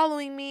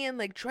following me and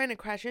like trying to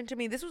crash into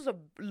me. This was a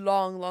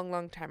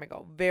long time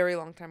ago, very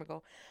long time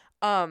ago.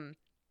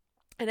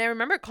 And I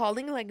remember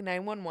calling like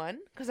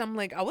 911 because I'm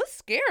like, I was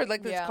scared.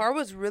 Like, this car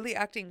was really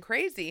acting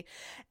crazy.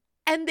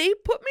 And they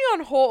put me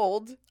on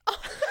hold. Like,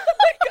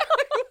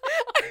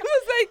 I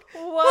was like,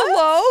 what?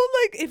 Hello?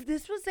 Like, if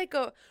this was like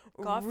a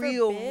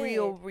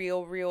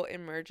real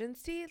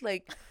emergency,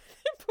 like,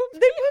 they put me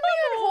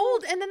on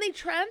hold and then they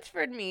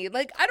transferred me.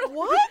 Like, I don't.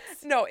 What?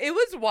 No, it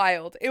was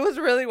wild. It was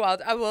really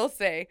wild, I will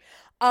say.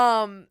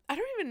 I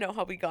don't even know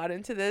how we got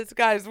into this,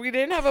 guys. We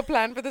didn't have a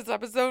plan for this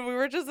episode. We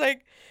were just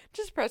like,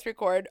 just press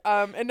record.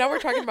 And now we're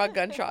talking about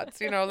gunshots.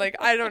 You know, like,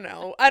 I don't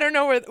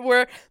know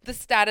where the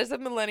status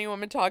of Millennial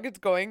Women Talk is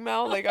going,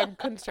 Mel. Like, I'm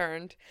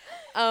concerned.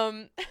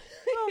 Oh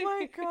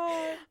my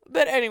God.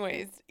 But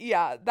anyways,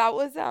 yeah, that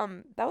was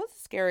the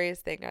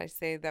scariest thing I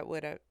say that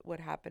would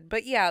happen.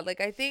 But yeah, like,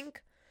 I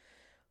think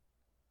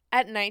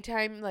at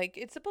nighttime, like,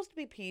 it's supposed to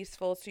be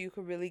peaceful so you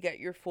could really get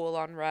your full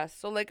on rest.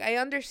 So like, I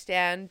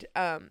understand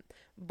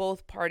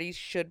both parties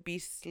should be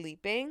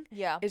sleeping.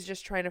 Yeah. Is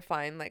just trying to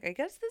find, like, I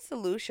guess the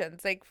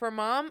solutions. Like, for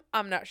mom,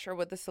 I'm not sure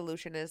what the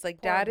solution is. Like,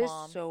 Dad is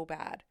so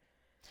bad.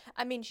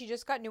 I mean, she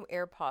just got new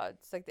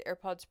AirPods, like the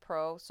AirPods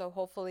Pro, so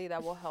hopefully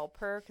that will help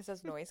her because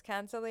it's noise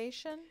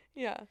cancellation.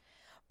 Yeah.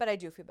 But I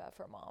do feel bad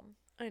for mom.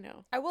 I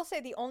know. I will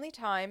say the only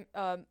time,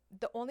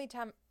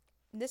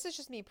 this is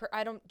just me.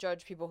 I don't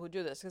judge people who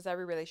do this because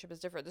every relationship is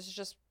different. This is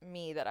just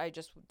me that I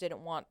just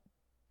didn't want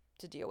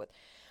to deal with.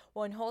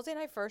 When Jose and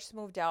I first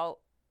moved out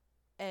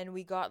and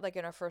we got like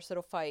in our first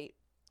little fight,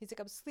 he's like,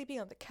 I'm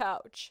sleeping on the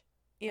couch.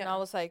 Yeah. And I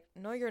was like,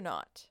 no, you're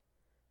not.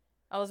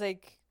 I was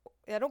like,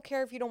 I don't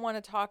care if you don't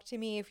want to talk to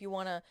me, if you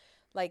want to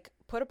like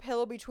put a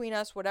pillow between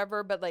us,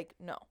 whatever, but like,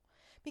 no.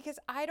 Because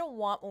I don't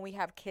want, when we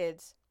have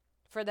kids,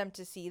 for them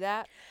to see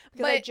that.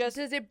 But does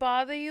it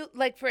bother you?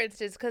 Like, for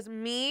instance, because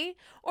me,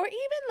 or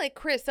even like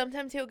Chris,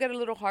 sometimes he'll get a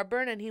little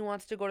heartburn and he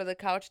wants to go to the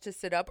couch to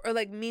sit up. Or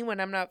like me, when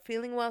I'm not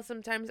feeling well,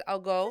 sometimes I'll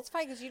go. That's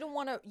fine, because you don't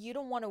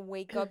want to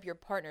wake up your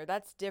partner.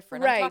 That's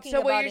different. Right. I'm talking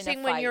about what you're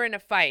saying when you're in a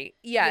fight.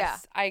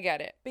 Yes, yeah. I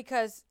get it.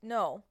 Because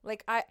no,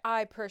 like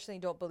I personally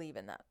don't believe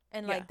in that.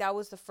 And like that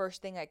was the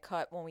first thing I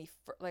cut when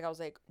I was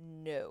like,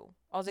 no.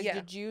 I was like,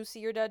 did you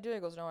see your dad do it? He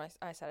goes, no.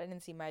 I said, I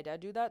didn't see my dad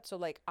do that. So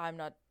like, we're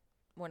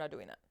not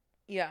doing that.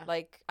 Yeah.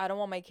 Like, I don't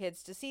want my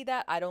kids to see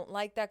that. I don't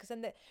like that. Because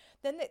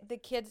then the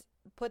kids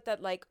put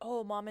that, like,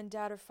 oh, mom and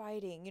dad are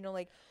fighting. You know,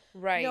 like,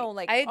 right. No,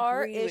 like,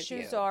 our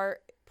issues are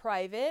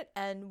private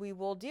and we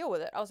will deal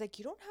with it. I was like,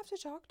 you don't have to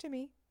talk to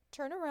me.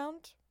 Turn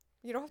around.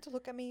 You don't have to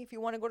look at me. If you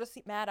want to go to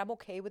sleep mad, I'm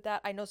okay with that.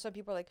 I know some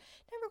people are like,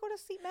 never go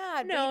to sleep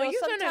mad. No, but,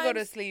 you're going to go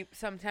to sleep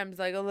sometimes,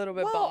 like, a little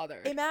bit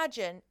bothered.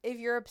 Imagine if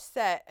you're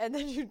upset and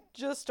then you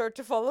just start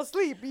to fall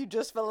asleep. You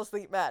just fell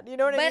asleep mad. You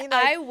know what I mean?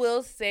 But I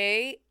will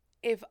say,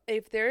 if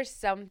there's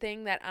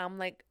something that I'm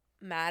like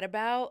mad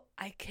about,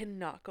 I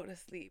cannot go to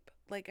sleep.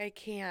 Like, I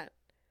can't.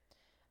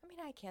 I mean,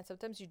 I can't.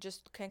 Sometimes you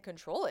just can't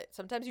control it.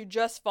 Sometimes you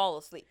just fall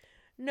asleep.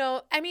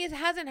 No, I mean, it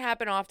hasn't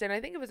happened often. I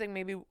think it was like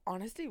maybe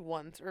honestly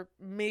once or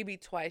maybe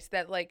twice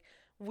that like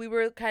we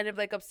were kind of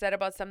like upset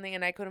about something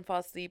and I couldn't fall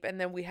asleep, and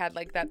then we had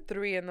like that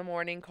 3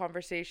 a.m.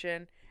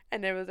 conversation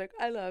and it was like,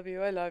 I love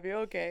you,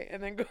 okay,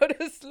 and then go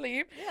to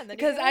sleep. Yeah, and then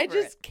because I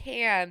just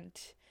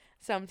can't.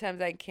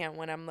 sometimes I can't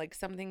when I'm like,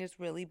 something is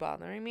really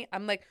bothering me.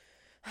 I'm like,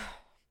 and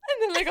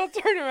then like I'll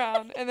turn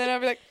around and then I'll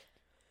be like,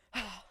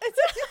 and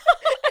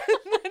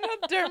then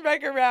I'll turn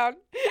back around.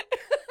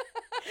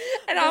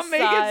 And I'll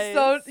make it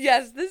so,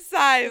 yes, the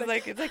size.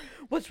 Like, it's like,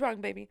 what's wrong,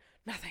 baby?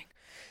 Nothing.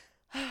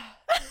 And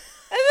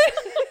then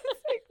it's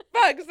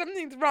like, fuck,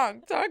 something's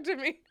wrong. Talk to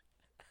me.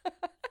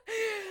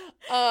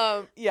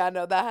 Yeah,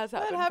 no, that has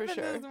happened. That happened for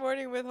sure. This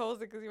morning with Jose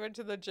because he went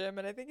to the gym,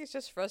 and I think he's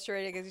just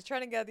frustrated because he's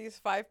trying to get these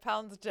 5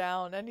 pounds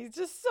down, and he's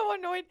just so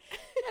annoyed.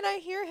 And I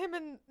hear him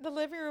in the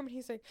living room, and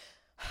he's like,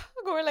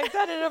 going like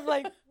that, and I'm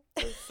like,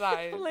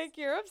 I'm like,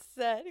 you're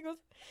upset. He goes,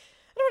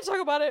 I don't want to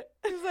talk about it.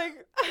 He's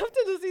like, I have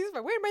to lose these.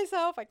 I weigh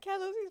myself. I can't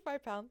lose these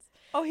 5 pounds.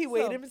 Oh, he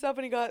weighed himself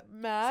and he got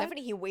mad?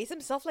 Stephanie, he weighs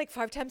himself like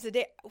 5 times a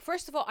day.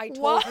 First of all, I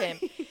told him,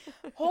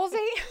 Jose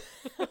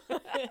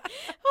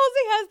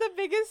has the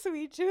biggest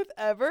sweet tooth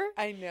ever.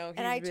 I know.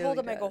 And I told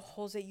him, I go,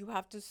 Jose, you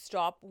have to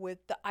stop with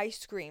the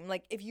ice cream.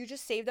 Like, if you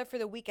just save that for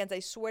the weekends,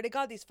 I swear to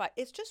God, these 5,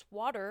 it's just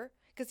water.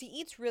 Because he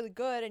eats really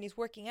good and he's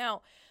working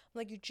out. I'm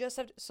like, you just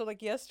have to. So,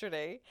 like,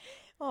 yesterday,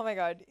 oh my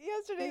God,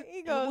 yesterday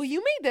he goes, well,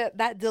 you made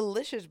that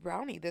delicious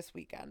brownie this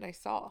weekend. I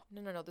saw.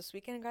 No. This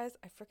weekend, guys,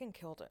 I freaking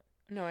killed it.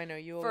 No, I know.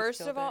 You always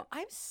First of all,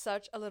 I'm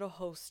such a little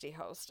hosty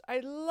host. I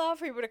love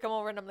for people to come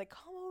over and I'm like,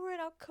 come over and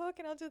I'll cook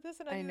and I'll do this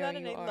and I'll do that.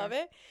 And I love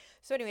it.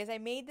 So anyways, I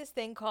made this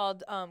thing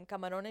called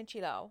camarón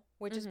enchilado,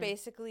 which is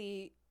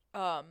basically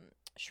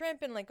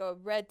shrimp in like a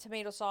red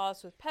tomato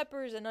sauce with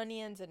peppers and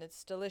onions. And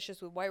it's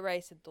delicious with white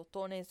rice and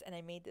totones. And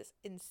I made this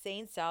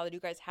insane salad.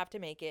 You guys have to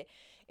make it.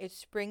 It's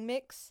spring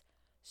mix,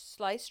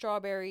 sliced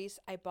strawberries.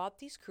 I bought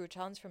these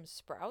croutons from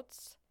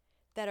Sprouts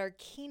that are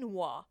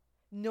quinoa.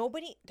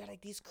 They're like,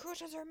 these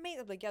croutons are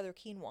amazing. I'm like, yeah, they're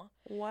quinoa.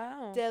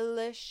 Wow.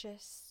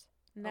 Delicious.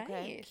 Nice.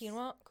 Okay,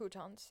 quinoa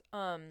croutons.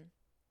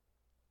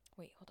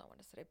 Wait, hold on. What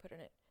did I put in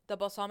it? The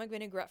balsamic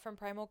vinaigrette from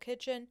Primal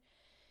Kitchen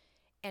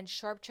and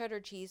sharp cheddar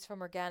cheese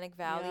from Organic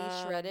Valley,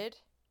 shredded.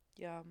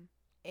 Yum.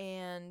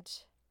 And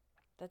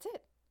that's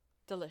it.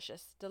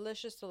 Delicious.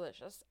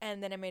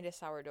 And then I made a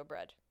sourdough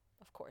bread.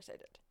 Of course I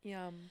did.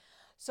 Yum.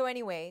 So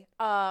anyway,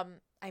 I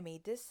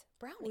made this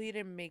brownie. We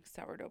didn't make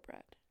sourdough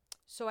bread.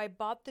 So I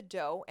bought the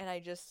dough and I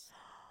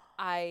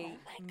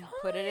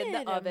put it in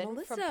the oven,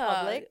 Melissa, from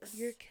Publix.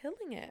 You're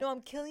killing it. No,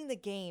 I'm killing the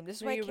game. This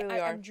is why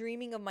I'm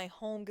dreaming of my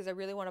home because I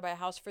really want to buy a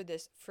house for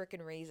this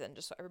freaking reason,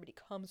 just so everybody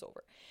comes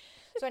over.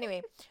 So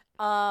anyway,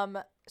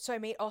 so I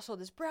made also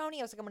this brownie.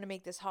 I was like, I'm going to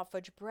make this hot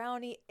fudge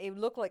brownie. It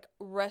looked like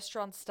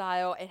restaurant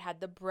style. It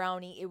had the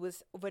brownie. It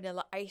was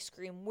vanilla ice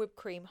cream, whipped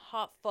cream,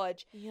 hot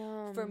fudge.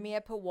 Yum. For me, I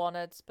put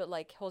walnuts, but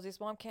like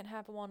Jose's mom can't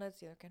have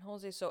walnuts. Neither can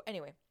Jose. So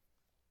anyway,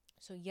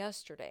 so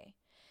yesterday,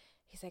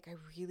 he's like,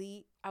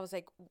 I was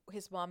like,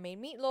 his mom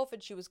made meatloaf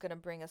and she was going to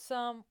bring us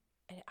some.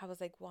 And I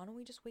was like, why don't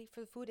we just wait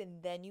for the food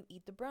and then you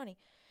eat the brownie?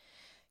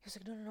 He was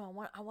like,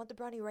 no, I want the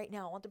brownie right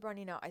now.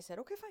 I said,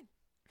 okay, fine.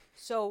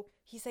 So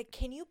he's like,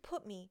 can you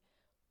put me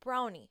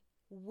brownie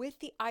with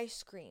the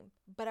ice cream?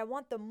 But I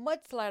want the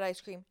mudslide ice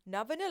cream,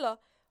 not vanilla,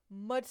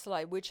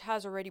 mudslide, which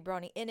has already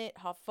brownie in it,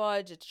 hot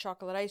fudge, it's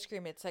chocolate ice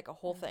cream. It's like a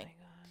whole thing.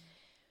 My God.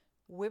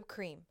 Whipped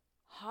cream,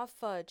 hot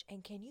fudge,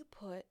 and can you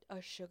put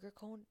a sugar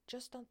cone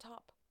just on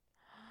top?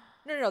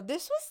 No.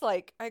 This was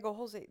like, I go,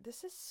 Jose,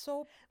 this is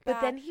so bad.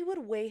 But then he would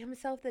weigh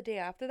himself the day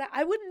after that.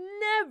 I would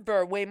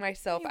never weigh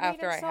myself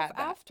after I had that.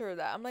 After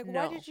that. I'm like,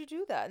 why did you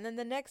do that? And then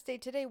the next day,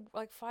 today,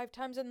 like 5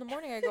 times in the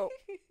morning, I go,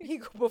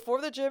 before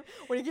the gym,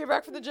 when he came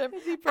back from the gym,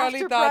 he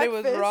probably thought it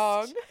was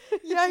wrong.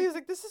 Yeah, he was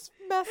like, this is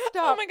messed up.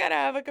 Oh my God, I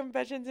have a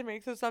confession to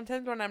make. So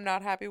sometimes when I'm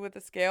not happy with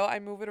the scale, I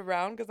move it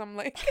around because I'm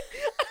like...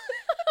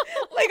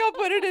 Like, I'll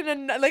put it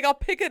in I'll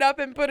pick it up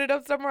and put it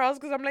up somewhere else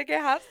because I'm like, it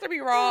has to be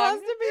wrong. It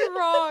has to be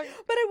wrong.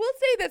 But I will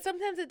say that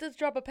sometimes it does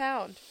drop a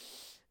pound.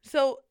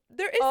 So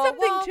there is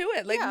something to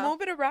it. Like,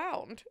 move it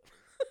around.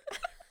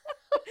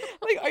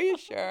 Like, are you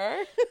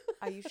sure?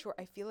 Are you sure?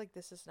 I feel like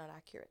this is not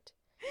accurate.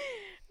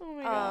 Oh,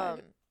 my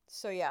God.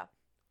 So, yeah.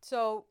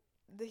 So,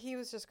 he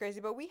was just crazy.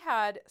 But we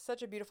had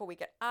such a beautiful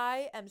weekend.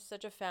 I am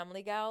such a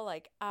family gal.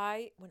 Like,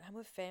 when I'm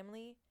with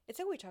family, it's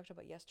like we talked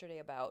about yesterday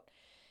about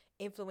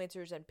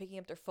influencers and picking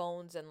up their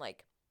phones and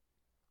like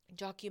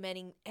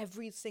documenting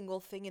every single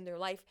thing in their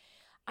life.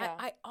 Yeah.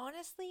 I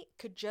honestly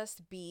could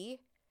just be,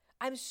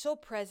 I'm so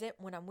present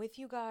when I'm with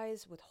you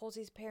guys, with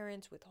Jose's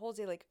parents, with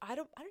Jose. Like I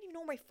don't even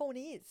know where my phone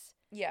is.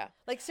 Yeah.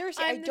 Like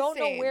seriously, I don't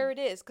know where it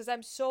is because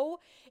I'm so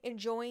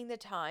enjoying the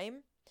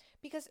time.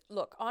 Because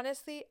look,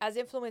 honestly, as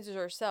influencers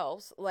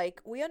ourselves,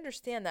 like we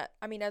understand that.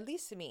 I mean, at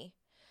least me,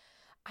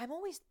 I'm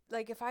always,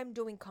 like, if I'm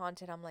doing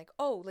content, I'm like,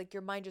 oh, like,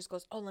 your mind just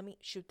goes, oh, let me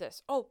shoot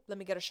this. Oh, let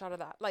me get a shot of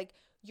that. Like,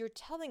 you're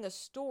telling a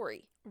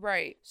story.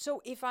 Right.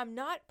 So if I'm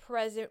not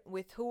present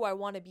with who I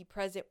want to be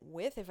present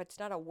with, if it's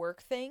not a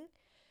work thing,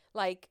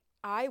 like,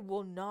 I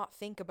will not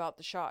think about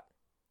the shot.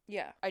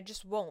 Yeah. I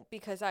just won't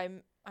because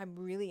I'm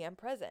really am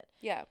present.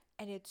 Yeah.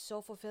 And it's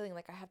so fulfilling.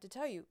 Like, I have to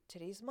tell you,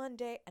 today's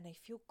Monday, and I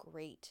feel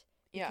great.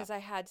 Because I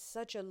had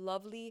such a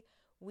lovely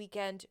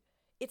weekend.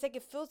 It's like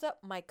it fills up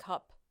my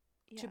cup,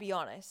 to be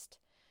honest.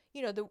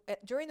 you know,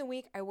 during the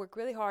week I work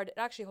really hard.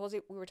 Actually, Jose,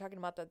 we were talking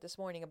about that this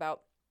morning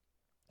about,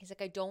 he's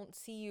like, I don't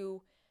see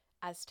you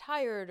as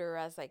tired or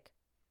as like,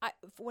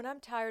 when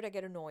I'm tired, I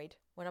get annoyed.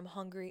 When I'm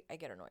hungry, I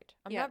get annoyed.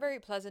 I'm not very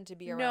pleasant to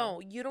be around.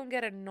 No, you don't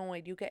get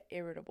annoyed. You get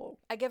irritable.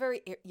 I get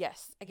very,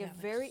 yes, I get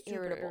very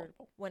irritable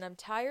when I'm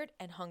tired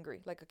and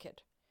hungry, like a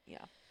kid.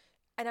 Yeah.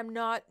 And I'm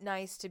not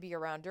nice to be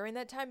around during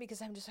that time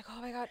because I'm just like,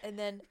 oh my God. And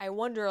then I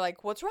wonder,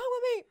 like, what's wrong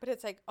with me? But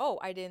it's like, oh,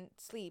 I didn't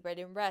sleep. I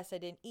didn't rest. I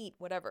didn't eat,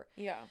 whatever.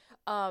 Yeah.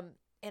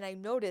 And I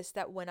noticed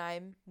that when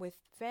I'm with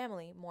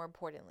family, more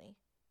importantly,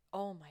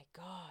 oh my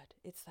God,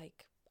 it's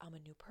like I'm a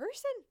new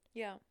person.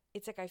 Yeah.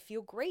 It's like I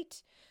feel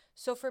great.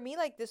 So for me,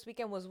 like, this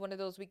weekend was one of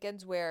those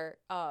weekends where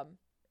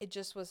it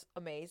just was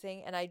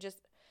amazing. And I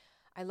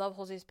love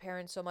Jose's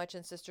parents so much,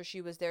 and sister,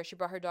 she was there. She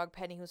brought her dog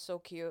Penny, who's so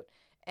cute.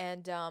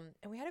 And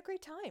we had a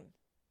great time.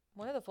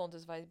 One of the phones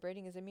is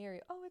vibrating. Is Amiri?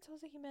 Oh, it's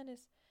Jose Jimenez.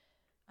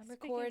 I'm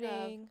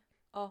recording.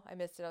 Oh, I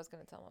missed it. I was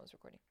going to tell him I was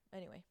recording.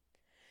 Anyway.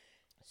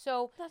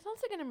 So. That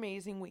sounds like an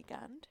amazing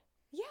weekend.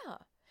 Yeah.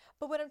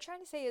 But what I'm trying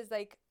to say is,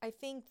 like, I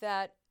think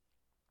that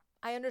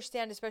I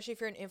understand, especially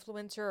if you're an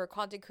influencer or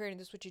content creator and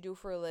this is what you do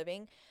for a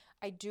living,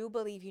 I do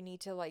believe you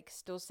need to, like,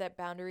 still set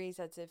boundaries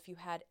as if you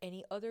had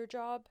any other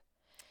job.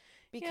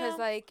 Because,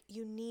 like,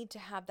 you need to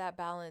have that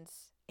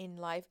balance in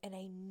life. And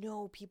I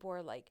know people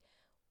are like,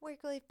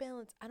 work-life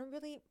balance. I don't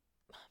really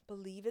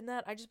believe in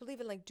that. I just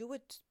believe in, like, do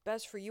what's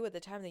best for you at the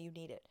time that you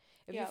need it.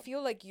 If you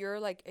feel like you're,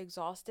 like,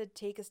 exhausted,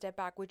 take a step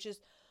back, which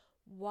is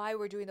why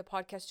we're doing the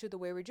podcast too the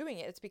way we're doing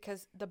it. It's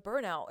because the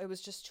burnout, it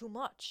was just too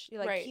much.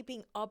 Like,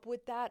 keeping up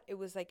with that, it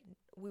was like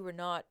we were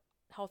not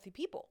healthy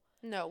people.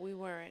 No, we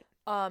weren't.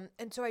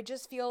 And so I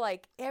just feel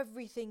like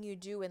everything you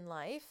do in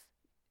life,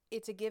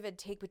 it's a give and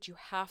take, but you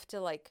have to,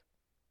 like,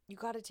 you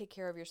got to take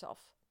care of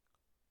yourself.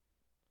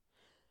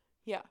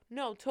 Yeah,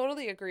 no,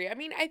 totally agree. I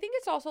mean, I think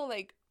it's also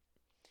like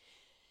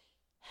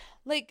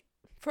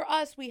for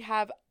us, we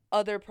have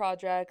other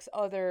projects,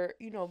 other,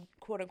 you know,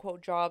 quote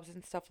unquote jobs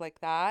and stuff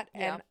like that.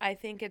 Yeah. And I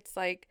think it's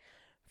like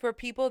for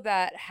people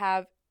that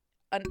have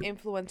an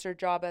influencer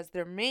job as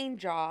their main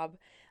job,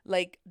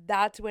 like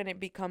that's when it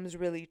becomes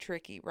really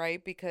tricky,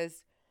 right?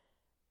 Because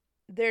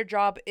their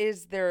job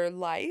is their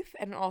life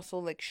and also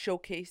like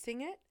showcasing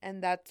it.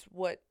 And that's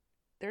what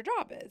their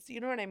job is.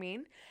 You know what I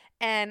mean?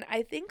 And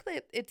I think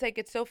that it's like,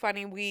 it's so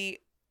funny.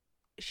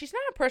 She's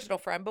not a personal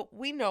friend, but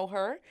we know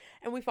her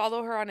and we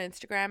follow her on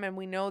Instagram, and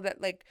we know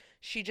that like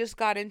she just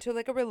got into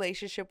like a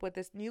relationship with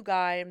this new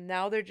guy, and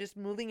now they're just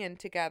moving in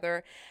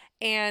together.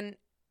 And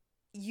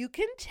you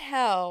can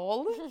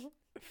tell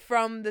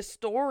from the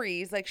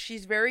stories, like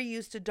she's very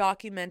used to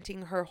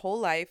documenting her whole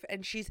life,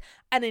 and she's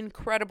an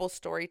incredible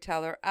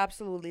storyteller.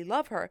 Absolutely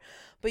love her.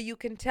 But you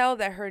can tell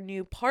that her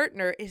new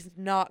partner is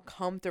not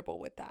comfortable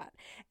with that.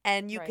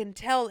 And you can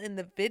tell in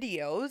the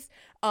videos,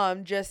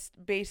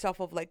 just based off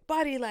of like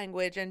body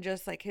language and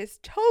just like his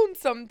tone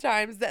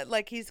sometimes, that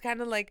like he's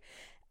kind of like,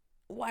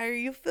 why are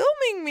you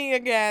filming me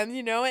again?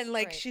 You know, and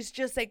like she's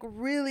just like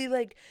really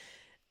like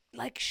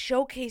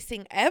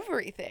showcasing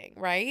everything,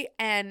 right?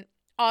 And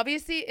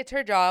obviously, it's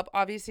her job.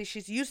 Obviously,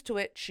 she's used to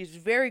it. She's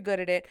very good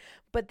at it.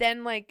 But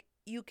then, like,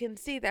 you can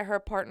see that her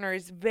partner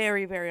is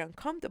very, very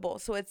uncomfortable.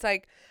 So it's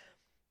like,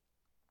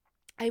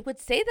 I would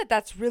say that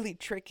that's really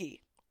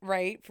tricky,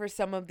 right? For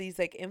some of these,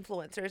 like,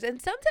 influencers.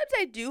 And sometimes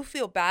I do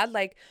feel bad.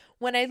 Like,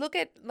 when I look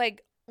at,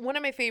 like, one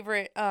of my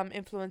favorite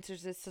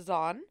influencers is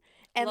Suzanne.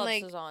 And love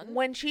like Suzanne.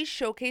 When she's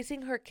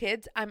showcasing her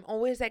kids, I'm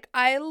always like,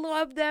 I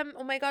love them.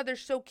 Oh my God, they're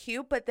so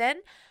cute. But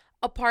then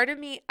a part of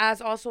me, as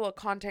also a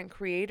content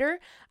creator,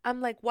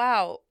 I'm like,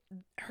 wow,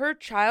 her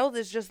child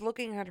is just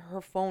looking at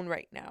her phone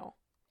right now.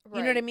 Right.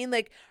 You know what I mean?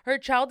 Like, her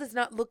child is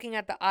not looking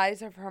at the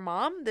eyes of her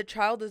mom. The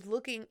child is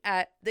looking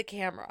at the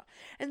camera.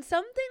 And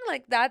something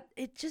like that,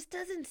 it just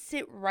doesn't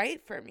sit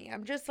right for me.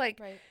 I'm just like,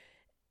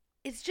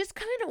 it's just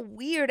kind of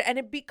weird. And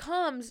it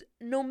becomes,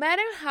 no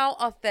matter how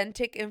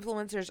authentic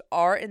influencers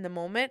are in the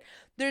moment,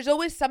 there's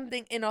always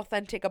something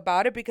inauthentic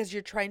about it because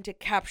you're trying to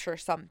capture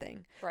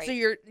something. Right.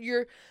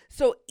 So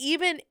so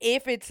even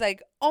if it's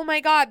like, oh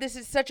my God, this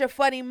is such a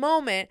funny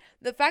moment,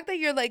 the fact that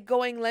you're like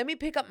going, let me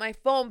pick up my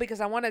phone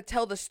because I want to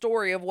tell the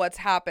story of what's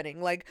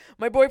happening. Like,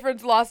 my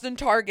boyfriend's lost in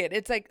Target.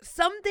 It's like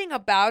something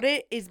about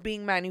it is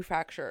being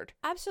manufactured.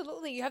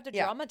 Absolutely. You have to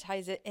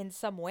dramatize it in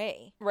some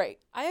way. Right.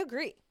 I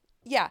agree.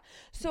 Yeah.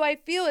 So I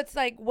feel it's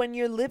like when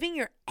you're living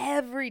your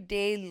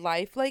everyday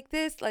life like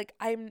this, like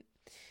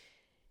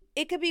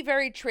it could be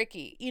very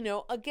tricky. You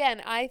know,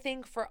 again, I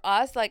think for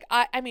us, like,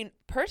 I mean,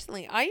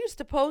 personally, I used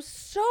to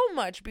post so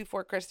much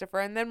before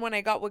Christopher. And then when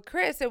I got with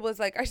Chris, it was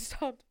like I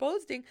stopped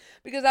posting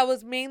because I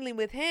was mainly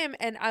with him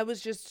and I was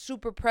just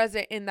super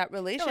present in that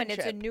relationship. No, and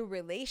it's a new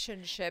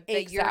relationship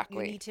that you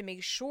need to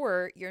make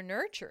sure you're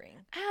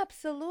nurturing.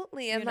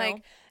 Absolutely.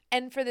 And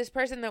and for this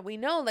person that we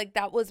know, like,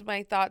 that was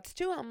my thoughts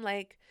too. I'm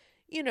like,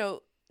 you know,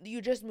 you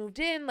just moved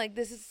in. Like,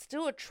 this is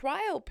still a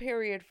trial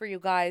period for you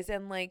guys.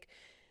 And like,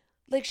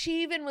 Like,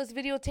 she even was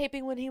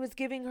videotaping when he was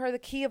giving her the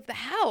key of the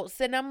house.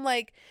 And I'm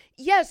like,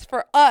 yes,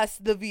 for us,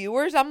 the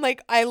viewers, I'm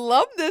like, I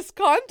love this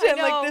content.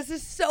 Like, this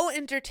is so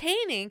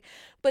entertaining.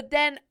 But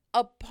then,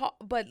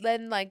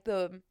 like,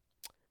 the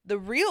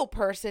real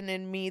person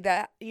in me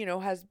that, you know,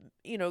 has,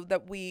 you know,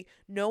 that we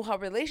know how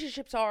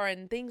relationships are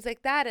and things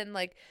like that. And,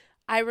 like,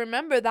 I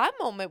remember that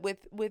moment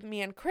with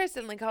me and Chris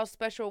and, like, how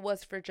special it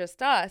was for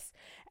just us.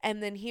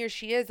 And then here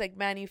she is, like,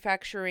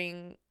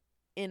 manufacturing,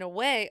 in a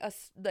way,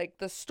 like,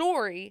 the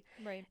story,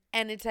 right?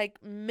 And it's like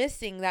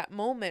missing that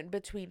moment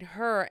between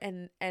her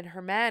and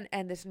her man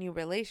and this new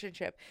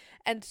relationship.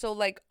 And so,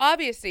 like,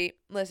 obviously,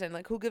 listen,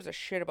 like, who gives a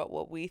shit about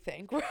what we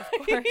think, right?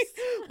 Of course.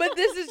 But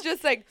this is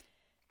just like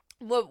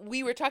what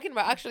we were talking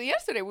about. Actually,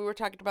 yesterday we were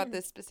talking about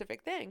this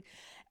specific thing.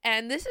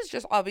 And this is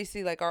just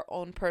obviously, like, our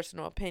own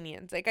personal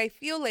opinions. Like, I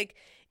feel like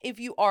if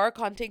you are a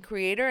content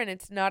creator and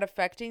it's not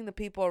affecting the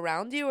people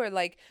around you, or,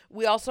 like,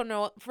 we also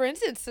know, for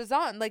instance,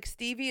 Cezanne, like,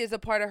 Stevie is a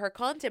part of her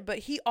content, but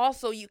he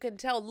also, you can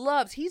tell,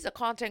 he's a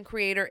content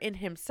creator in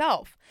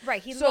himself.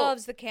 Right. He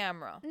loves the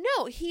camera.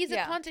 No, he's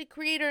a content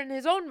creator in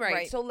his own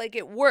right. So, like,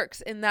 it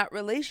works in that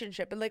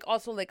relationship. And, like,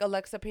 also, like,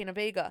 Alexa Pena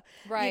Vega.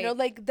 Right. You know,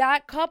 like,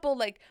 that couple,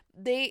 like,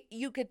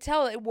 you could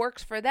tell it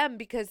works for them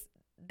because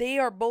they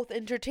are both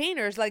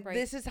entertainers. Like,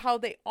 this is how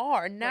they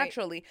are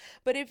naturally.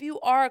 Right. But if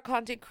you are a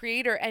content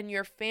creator and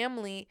your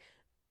family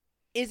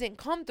isn't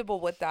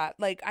comfortable with that,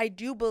 like, I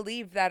do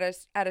believe that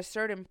at a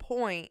certain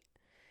point,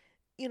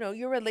 you know,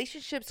 your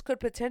relationships could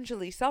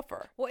potentially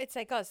suffer. Well, it's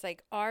like us.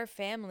 Like, our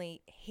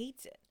family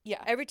hates it.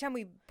 Yeah. Every time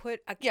we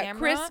put a camera. Yeah,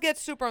 Chris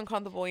gets super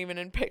uncomfortable even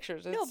in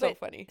pictures. It's so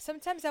funny.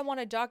 Sometimes I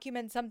want to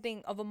document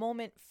something of a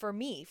moment for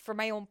me, for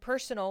my own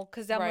personal,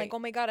 because I'm like, oh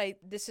my God,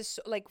 this is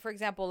so, like, for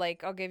example,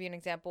 like, I'll give you an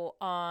example.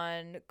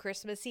 On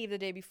Christmas Eve, the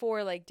day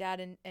before, like,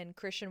 Dad and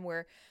Christian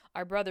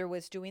our brother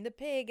was doing the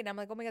pig, and I'm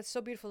like, oh my God, it's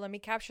so beautiful. Let me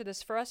capture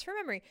this for us for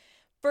memory.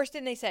 First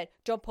thing they said,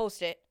 don't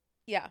post it.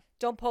 Yeah.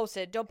 Don't post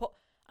it.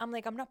 I'm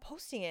like, I'm not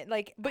posting it.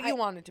 Like, but you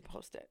wanted to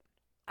post it.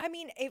 I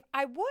mean, if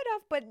I would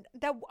have,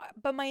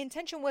 but my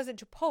intention wasn't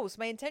to post.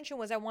 My intention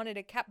was I wanted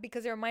to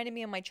because it reminded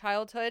me of my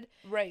childhood,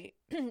 right?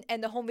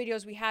 And the home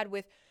videos we had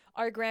with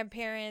our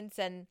grandparents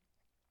and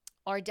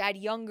our dad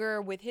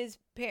younger with his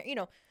parents, you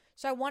know.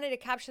 So I wanted to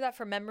capture that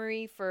for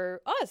memory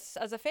for us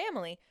as a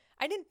family.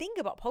 I didn't think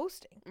about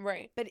posting,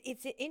 right? But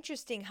it's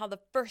interesting how the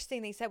first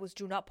thing they said was,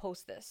 "Do not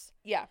post this."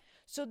 Yeah.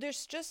 So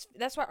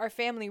that's why our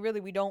family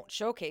really we don't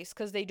showcase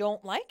because they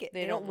don't like it.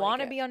 They don't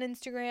want to be on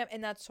Instagram,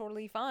 and that's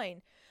totally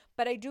fine.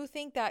 But I do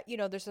think that, you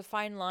know, there's a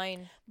fine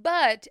line.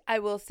 But I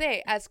will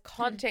say, as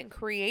content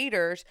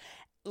creators,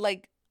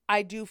 like,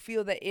 I do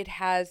feel that it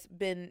has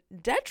been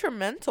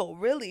detrimental,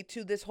 really,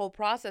 to this whole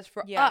process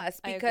for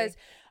us. Because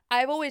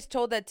I've always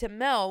told that to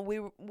Mel,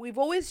 we've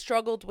always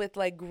struggled with,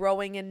 like,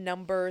 growing in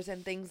numbers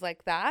and things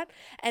like that.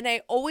 And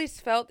I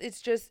always felt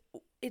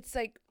it's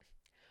like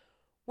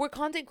we're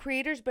content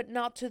creators, but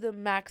not to the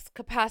max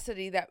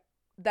capacity that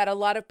a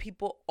lot of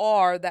people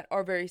that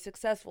are very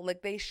successful.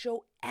 Like, they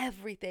show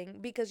everything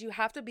because you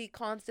have to be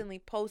constantly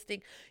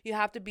posting. You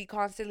have to be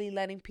constantly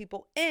letting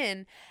people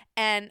in.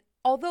 And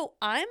although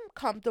I'm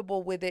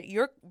comfortable with it,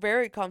 you're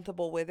very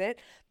comfortable with it,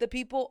 the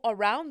people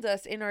around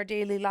us in our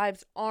daily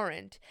lives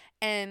aren't.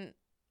 And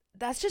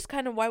that's just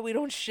kind of why we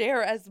don't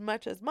share as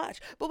much.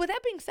 But with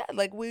that being said,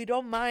 like, we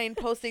don't mind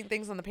posting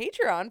things on the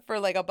Patreon for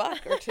like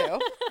 $1 or $2.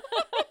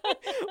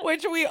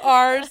 Which we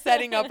are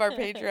setting up our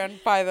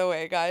Patreon, by the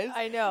way, guys.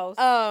 I know.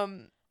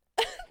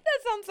 That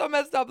sounds so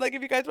messed up. Like,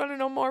 if you guys want to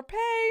know more,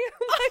 pay.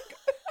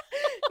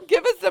 Like,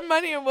 give us some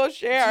money and we'll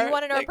share. Do you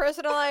want to know our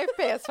personal life?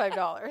 Pay us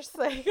 $5.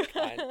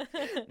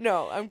 Like,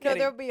 no, I'm kidding. No,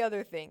 there'll be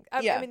other things.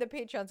 I mean, the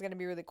Patreon's gonna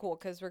be really cool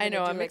because we're gonna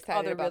do like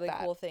other really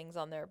cool things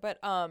on there. But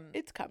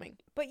it's coming.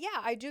 But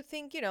yeah, I do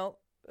think, you know,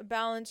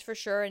 balance for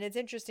sure, and it's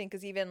interesting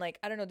because even like,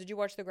 I don't know, did you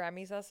watch the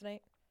Grammys last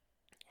night?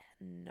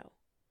 No.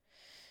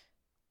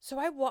 So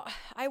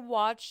I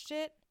watched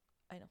it.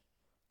 I know.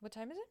 What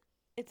time is it?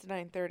 It's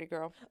 9:30,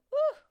 girl.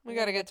 Ooh, we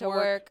gotta get to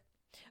work.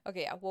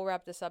 Okay, yeah, we'll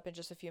wrap this up in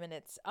just a few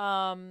minutes.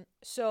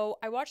 So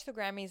I watched the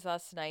Grammys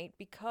last night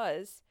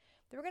because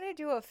they were gonna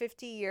do a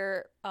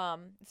 50-year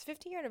it's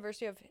 50-year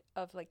anniversary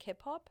of like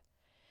hip hop,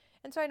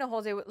 and so I know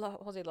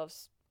Jose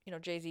loves, you know,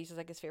 Jay-Z is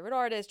like his favorite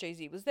artist.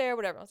 Jay-Z was there,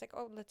 whatever. I was like,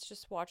 oh, let's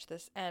just watch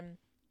this, and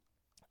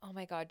oh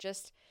my God,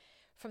 just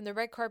from the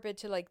red carpet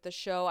to like the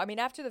show. I mean,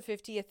 after the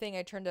 50th thing,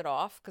 I turned it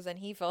off because then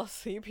he fell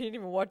asleep. He didn't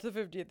even watch the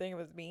 50th thing. It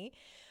was me.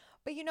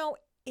 But, you know,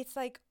 it's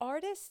like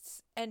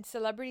artists and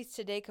celebrities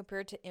today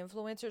compared to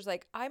influencers.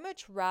 Like, I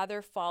much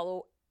rather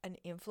follow an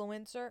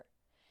influencer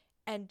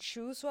and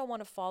choose who I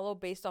want to follow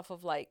based off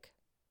of like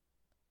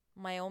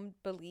my own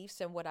beliefs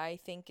and what I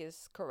think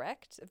is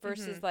correct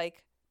versus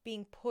like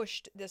being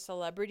pushed the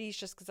celebrities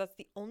just because that's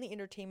the only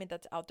entertainment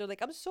that's out there.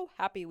 Like, I'm so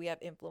happy we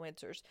have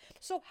influencers.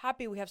 So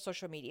happy we have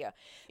social media.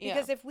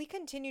 Because if we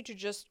continue to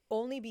just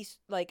only be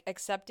like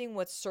accepting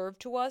what's served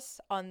to us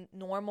on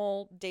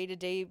normal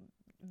day-to-day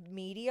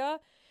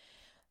media,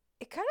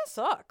 it kind of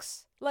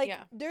sucks. Like,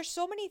 there's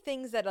so many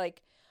things that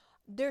like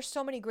there's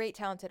so many great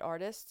talented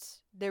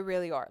artists. There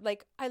really are.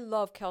 Like, I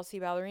love Kelsey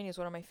Ballerini, is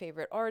one of my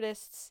favorite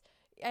artists.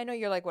 I know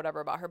you're like whatever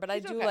about her, but I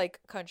do like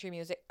country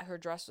music. Her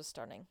dress was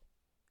stunning.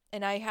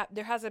 And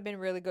there hasn't been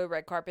really good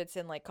red carpets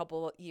in like a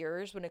couple of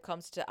years when it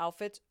comes to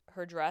outfits.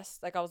 Her dress,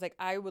 like, I was like,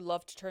 I would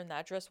love to turn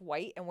that dress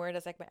white and wear it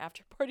as like my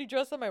after party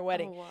dress at my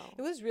wedding. Oh, wow.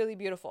 It was really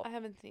beautiful. I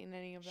haven't seen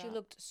any of that. She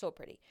looked so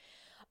pretty.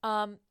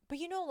 But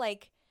you know,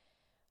 like,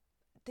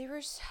 there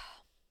was,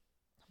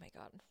 oh my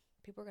God,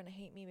 people are gonna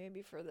hate me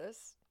maybe for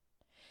this,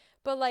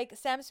 but like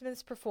Sam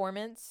Smith's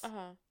performance,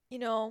 you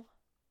know,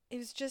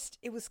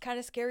 it was kind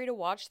of scary to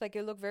watch. Like,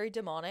 it looked very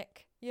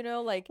demonic. You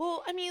know, like...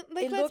 Well, I mean,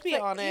 like, let's be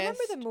honest. You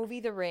remember the movie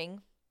The Ring?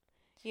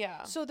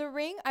 Yeah. So The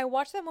Ring, I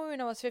watched that movie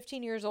when I was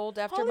 15 years old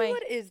after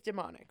Hollywood is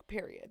demonic,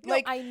 period. No,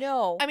 like, I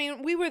know. I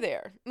mean, we were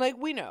there. Like,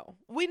 we know.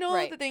 We know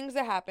right. the things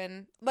that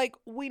happen. Like,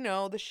 we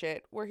know the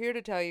shit. We're here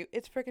to tell you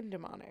it's freaking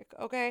demonic,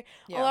 okay?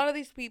 Yeah. A lot of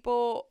these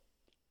people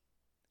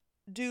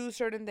do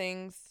certain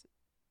things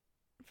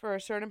for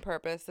a certain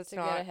purpose that's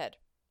not... To get ahead.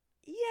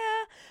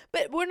 Yeah,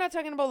 but we're not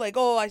talking about like,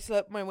 oh, I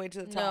slept my way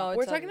to the top. No,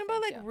 we're talking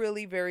about like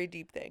really very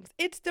deep things.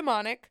 It's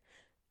demonic.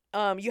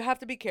 You have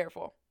to be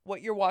careful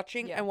what you're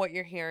watching and what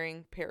you're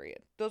hearing, period.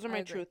 Those are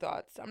my true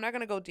thoughts. I'm not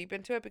going to go deep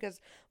into it because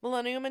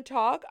Millennium and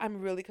Talk, I'm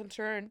really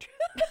concerned.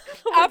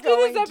 After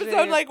this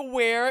episode, like,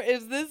 where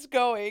is this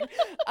going?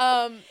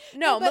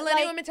 No,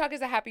 Millennium and Talk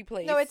is a happy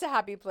place. No, it's a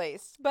happy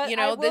place. But you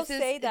know, this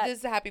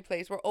is a happy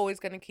place. We're always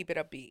going to keep it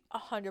upbeat.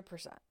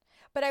 100%.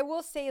 But I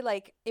will say,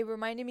 like, it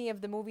reminded me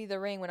of the movie The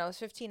Ring. When I was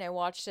 15, I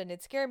watched it, and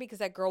it scared me because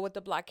that girl with the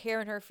black hair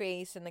in her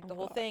face and, like, the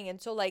whole thing.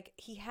 And so, like,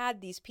 he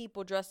had these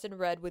people dressed in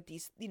red with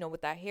these, you know,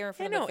 with that hair in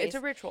front of their face. It's a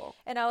ritual.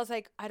 And I was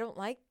like, I don't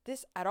like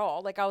this at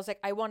all. Like, I was like,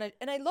 I want to,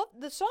 and I love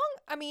the song.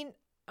 I mean,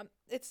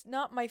 it's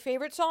not my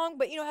favorite song,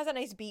 but, you know, it has a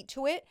nice beat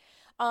to it.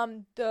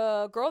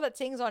 The girl that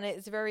sings on it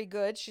is very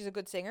good. She's a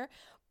good singer.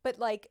 But,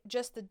 like,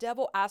 just the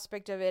devil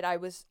aspect of it, I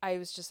was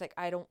just like,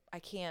 I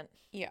can't.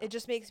 Yeah. It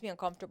just makes me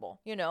uncomfortable,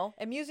 you know?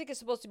 And music is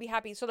supposed to be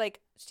happy. So, like,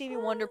 Stevie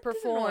Wonder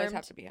performed. Doesn't always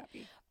have to be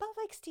happy. But,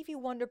 like, Stevie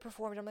Wonder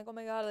performed. I'm like, oh,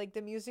 my God, like,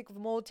 the music of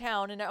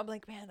Motown. And I'm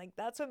like, man, like,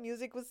 that's what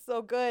music was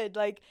so good.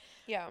 Like,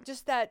 yeah.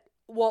 Just that,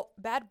 well,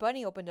 Bad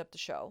Bunny opened up the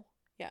show.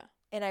 Yeah.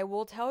 And I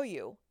will tell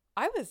you,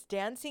 I was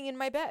dancing in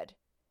my bed.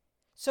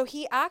 So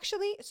he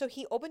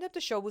opened up the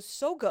show, was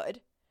so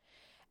good.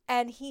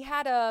 And he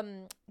had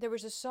there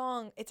was a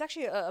song, it's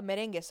actually a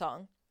merengue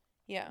song.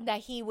 Yeah.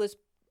 That he was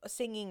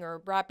singing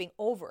or rapping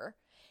over.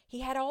 He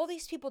had all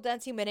these people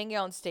dancing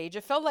merengue on stage.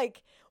 It felt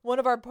like one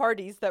of our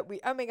parties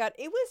oh my God,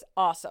 it was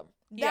awesome.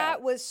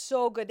 That was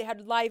so good. They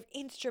had live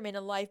instrument,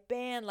 a live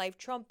band, live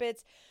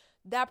trumpets.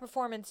 That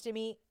performance to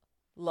me,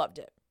 loved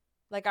it.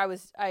 Like I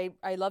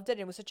loved it. And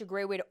it was such a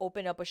great way to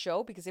open up a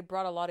show because it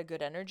brought a lot of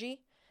good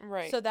energy.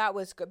 Right. So that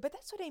was good. But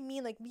that's what I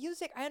mean. Like,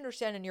 music, I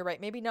understand, and you're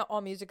right. Maybe not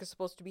all music is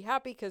supposed to be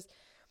happy because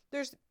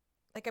there's,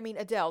 like, I mean,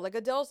 Adele. Like,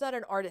 Adele's not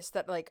an artist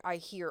that, like, I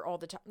hear all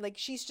the time. Like,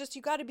 she's just,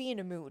 you got to be in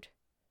a mood.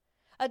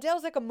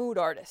 Adele's like a mood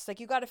artist. Like,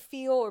 you got to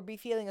feel or be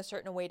feeling a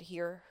certain way to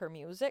hear her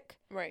music.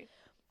 Right.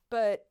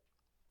 But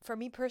for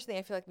me personally,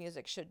 I feel like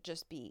music should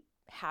just be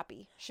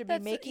happy. Should be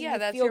making you feel good. Yeah,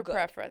 that's your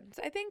preference.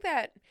 I think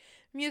that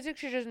music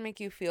should just make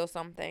you feel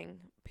something,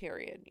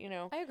 period, you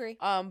know? I agree.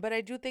 But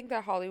I do think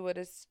that Hollywood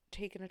has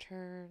taken a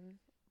turn.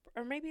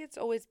 Or maybe it's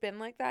always been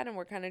like that and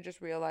we're kind of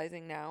just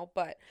realizing now.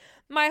 But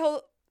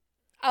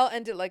I'll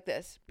end it like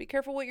this. Be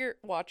careful what you're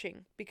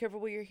watching. Be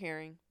careful what you're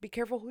hearing. Be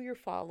careful who you're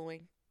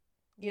following.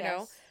 You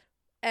know?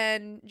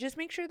 And just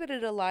make sure that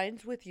it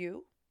aligns with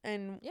you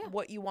and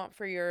what you want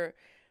for your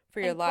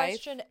life.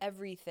 Question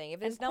everything. If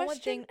there's not one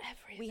thing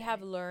we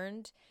have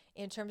learned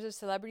in terms of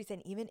celebrities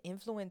and even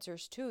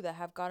influencers too that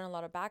have gotten a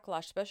lot of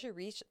backlash, especially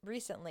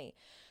recently,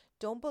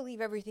 don't believe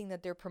everything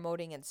that they're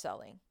promoting and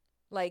selling.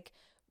 Like,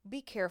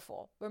 be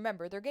careful.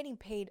 Remember, they're getting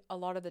paid a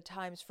lot of the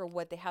times for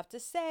what they have to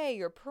say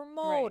or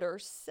promote or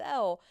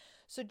sell.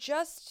 So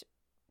just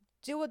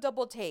do a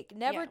double take.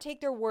 Never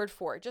take their word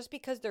for it. Just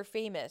because they're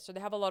famous or they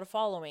have a lot of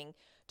following,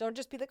 don't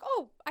just be like,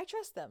 oh, I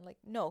trust them. Like,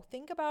 no,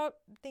 think about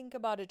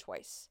it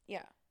twice.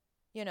 Yeah.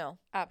 You know.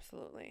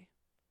 Absolutely.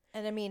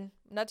 And I mean,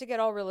 not to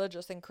get all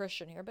religious and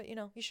Christian here, but, you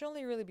know, you should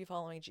only really be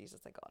following Jesus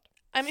and God.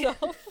 I mean, in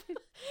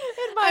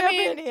my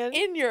opinion.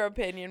 In your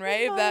opinion,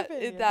 right?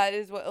 If that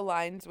is what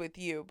aligns with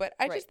you. But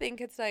I just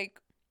think it's like,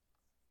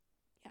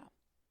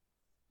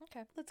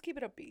 okay, let's keep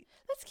it upbeat.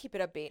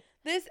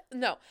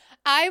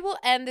 I will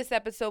end this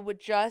episode with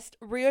just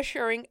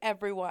reassuring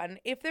everyone.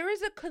 If there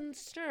is a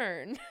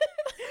concern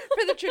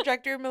for the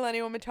trajectory of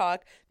Millennial Women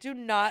Talk, do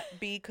not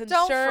be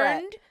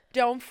concerned.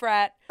 Don't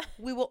fret.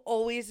 We will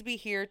always be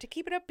here to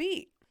keep it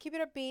upbeat. Keep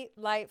it upbeat,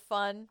 light,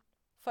 fun,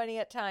 funny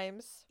at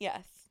times.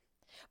 Yes.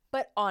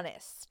 But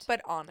honest.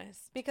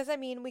 Because, I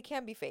mean, we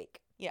can't be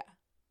fake. Yeah.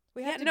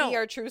 We have to be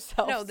our true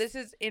selves. No, this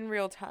is in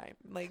real time.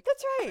 Like,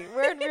 that's right.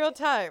 We're in real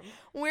time.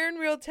 We're in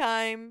real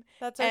time.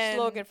 That's our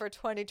slogan for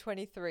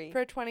 2023.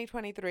 For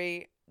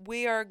 2023.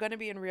 We are going to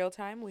be in real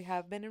time. We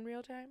have been in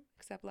real time,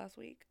 except last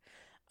week.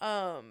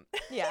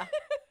 Yeah.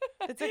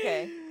 It's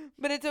okay.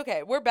 But it's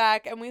okay. We're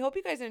back, and we hope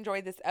you guys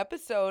enjoyed this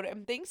episode.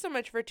 And thanks so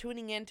much for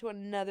tuning in to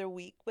another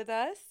week with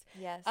us.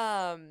 Yes.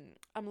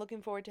 I'm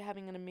looking forward to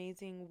having an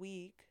amazing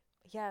week.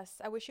 Yes.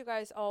 I wish you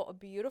guys all a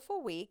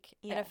beautiful week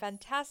and a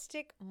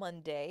fantastic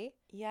Monday.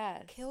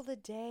 Yes. Kill the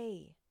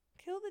day.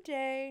 Kill the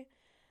day.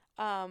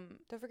 Don't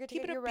forget to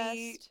get your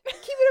rest.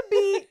 Keep it a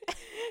beat.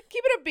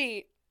 Keep it a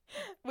beat.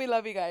 We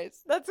love you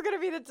guys. That's going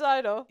to be the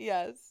title.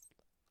 Yes.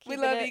 We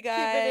love you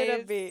guys. Keep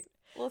it a beat.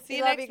 We'll see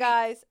you next next week.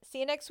 Guys. See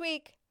you next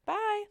week.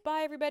 Bye.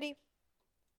 Bye, everybody.